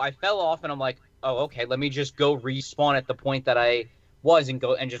Awesome. I fell off, and I'm like, oh, okay, let me just go respawn at the point that I was and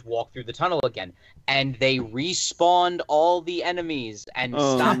go and just walk through the tunnel again. And they respawned all the enemies and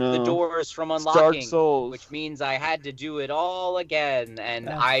stopped the doors from unlocking, which means I had to do it all again. And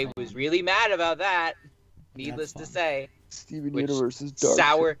I was really mad about that, needless to say. Steven Universe is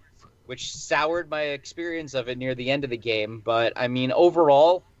dark. Which soured my experience of it near the end of the game. But I mean,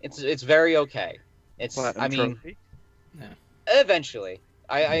 overall, it's very okay. Eventually.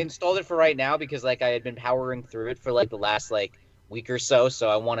 I installed it for right now because like I had been powering through it for like the last like week or so, so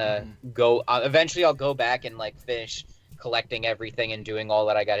I want to go eventually I'll go back and like finish collecting everything and doing all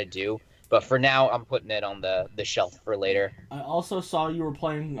that I got to do, but for now I'm putting it on the shelf for later. I also saw you were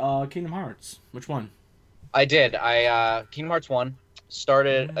playing Kingdom Hearts. Which one? I did. Kingdom Hearts 1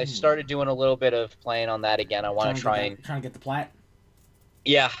 started. I started doing a little bit of playing on that again. I want to trying to get the plat.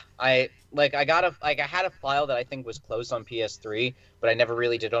 Yeah, I had a file that I think was closed on PS3, but I never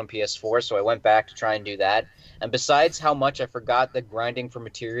really did on PS4, so I went back to try and do that. And besides how much I forgot that grinding for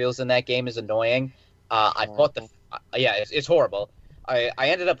materials in that game is annoying, I bought it's horrible. I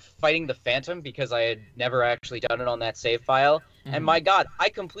ended up fighting the Phantom because I had never actually done it on that save file, and my God, I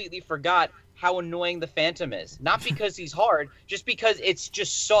completely forgot how annoying the Phantom is. Not because he's hard, just because it's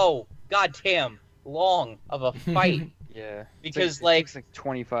just so goddamn long of a fight. Yeah. Because it takes like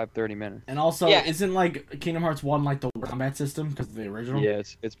 25-30 minutes. And also, isn't like Kingdom Hearts 1 like the combat system because of the original? Yeah,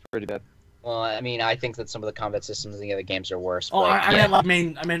 it's pretty bad. Well, I mean, I think that some of the combat systems in the other games are worse. Oh, I meant like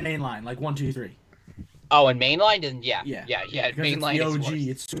mainline, like 1, 2, 3. Oh, and mainline, and yeah. Mainline it's the OG.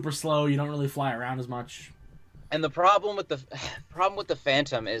 It's super slow. You don't really fly around as much. And the problem with the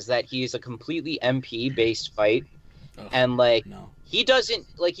Phantom is that he's a completely MP based fight, and he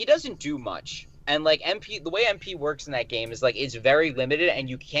doesn't do much. And like the way MP works in that game is like it's very limited, and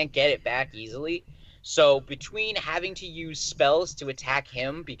you can't get it back easily. So between having to use spells to attack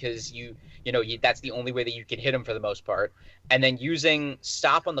him because that's the only way that you can hit him for the most part, and then using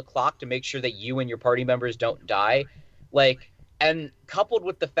stop on the clock to make sure that you and your party members don't die, and coupled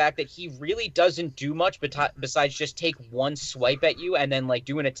with the fact that he really doesn't do much besides just take one swipe at you and then like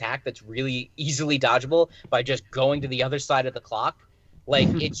do an attack that's really easily dodgeable by just going to the other side of the clock. Like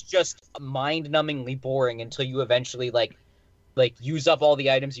it's just mind-numbingly boring until you eventually like use up all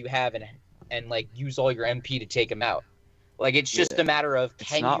the items you have and like use all your MP to take him out. Like it's just a matter of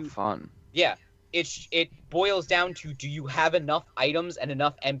it's not fun. Yeah, it boils down to, do you have enough items and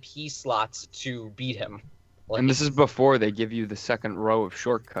enough MP slots to beat him? And this is before they give you the second row of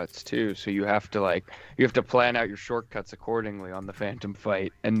shortcuts too, so you have to plan out your shortcuts accordingly on the Phantom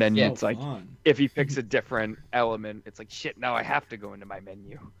fight, and then it's like if he picks a different element, it's like shit. Now I have to go into my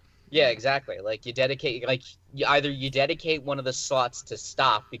menu. Yeah, exactly. Like you dedicate you dedicate one of the slots to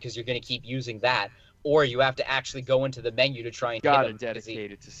stop because you're going to keep using that, or you have to actually go into the menu to try and hit him.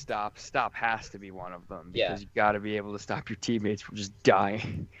 Dedicate it to stop. Stop has to be one of them because you got to be able to stop your teammates from just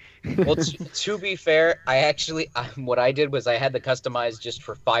dying. Well, to be fair, what I did was I had the customized just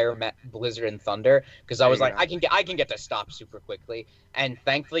for Fire, Blizzard, and Thunder because I was like, I can get to stop super quickly, and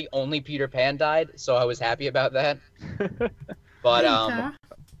thankfully only Peter Pan died, so I was happy about that. But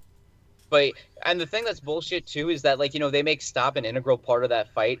and the thing that's bullshit too is that they make stop an integral part of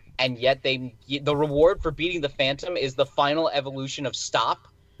that fight, and yet the reward for beating the Phantom is the final evolution of stop,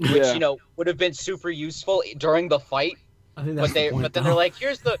 which would have been super useful during the fight. I think that's but then they're like,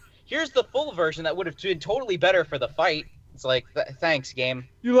 here's the full version that would have been totally better for the fight. It's like, thanks, game.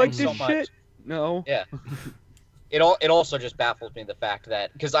 You like this shit? No. Yeah. It also just baffles me the fact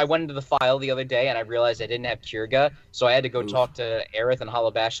that, because I went into the file the other day and I realized I didn't have Kirga, so I had to go talk to Aerith and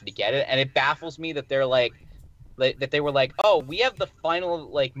Halabasha to get it, and it baffles me that they're like, that they were like, oh, we have the final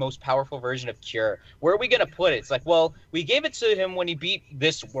most powerful version of Cure. Where are we gonna put it? It's like, well, we gave it to him when he beat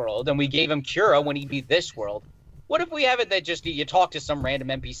this world, and we gave him Cura when he beat this world. What if we have it that just you talk to some random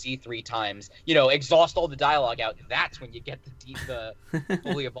NPC 3 times, exhaust all the dialogue out? That's when you get the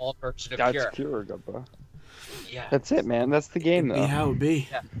fully evolved version of Cure. That's Cure, bro. Yeah, that's it, man. That's the game, though. Yeah, it would be.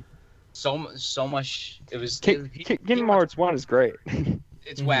 Yeah. So much. It was. Kingdom Hearts 1 is great.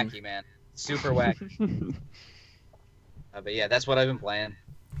 It's wacky, man. Super wacky. But yeah, that's what I've been playing.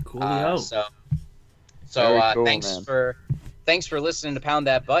 Cool. So cool, thanks for listening to Pound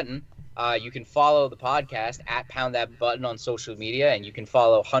That Button. You can follow the podcast at Pound That Button on social media, and you can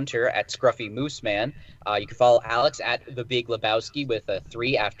follow Hunter at Scruffy Moose Man. You can follow Alex at The Big Lebowski with a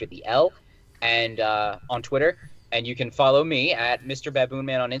 3 after the L, and on Twitter. And you can follow me at Mr. Baboon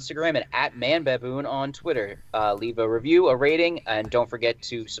Man on Instagram and at Man Baboon on Twitter. Leave a review, a rating, and don't forget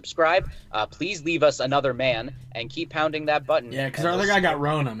to subscribe. Please leave us another man and keep pounding that button. Yeah, because our other guy got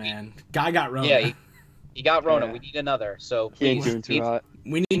Rona, man. Guy got Rona. Yeah, he got Rona. Yeah. We need another. So please,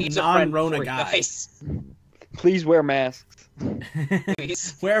 we need a non-Rona guy. Please wear masks.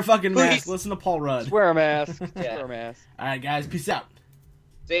 Please. Wear a fucking mask. Please. Listen to Paul Rudd. Just wear a mask. Just Yeah. wear a mask. All right, guys. Peace out.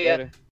 See ya. Later.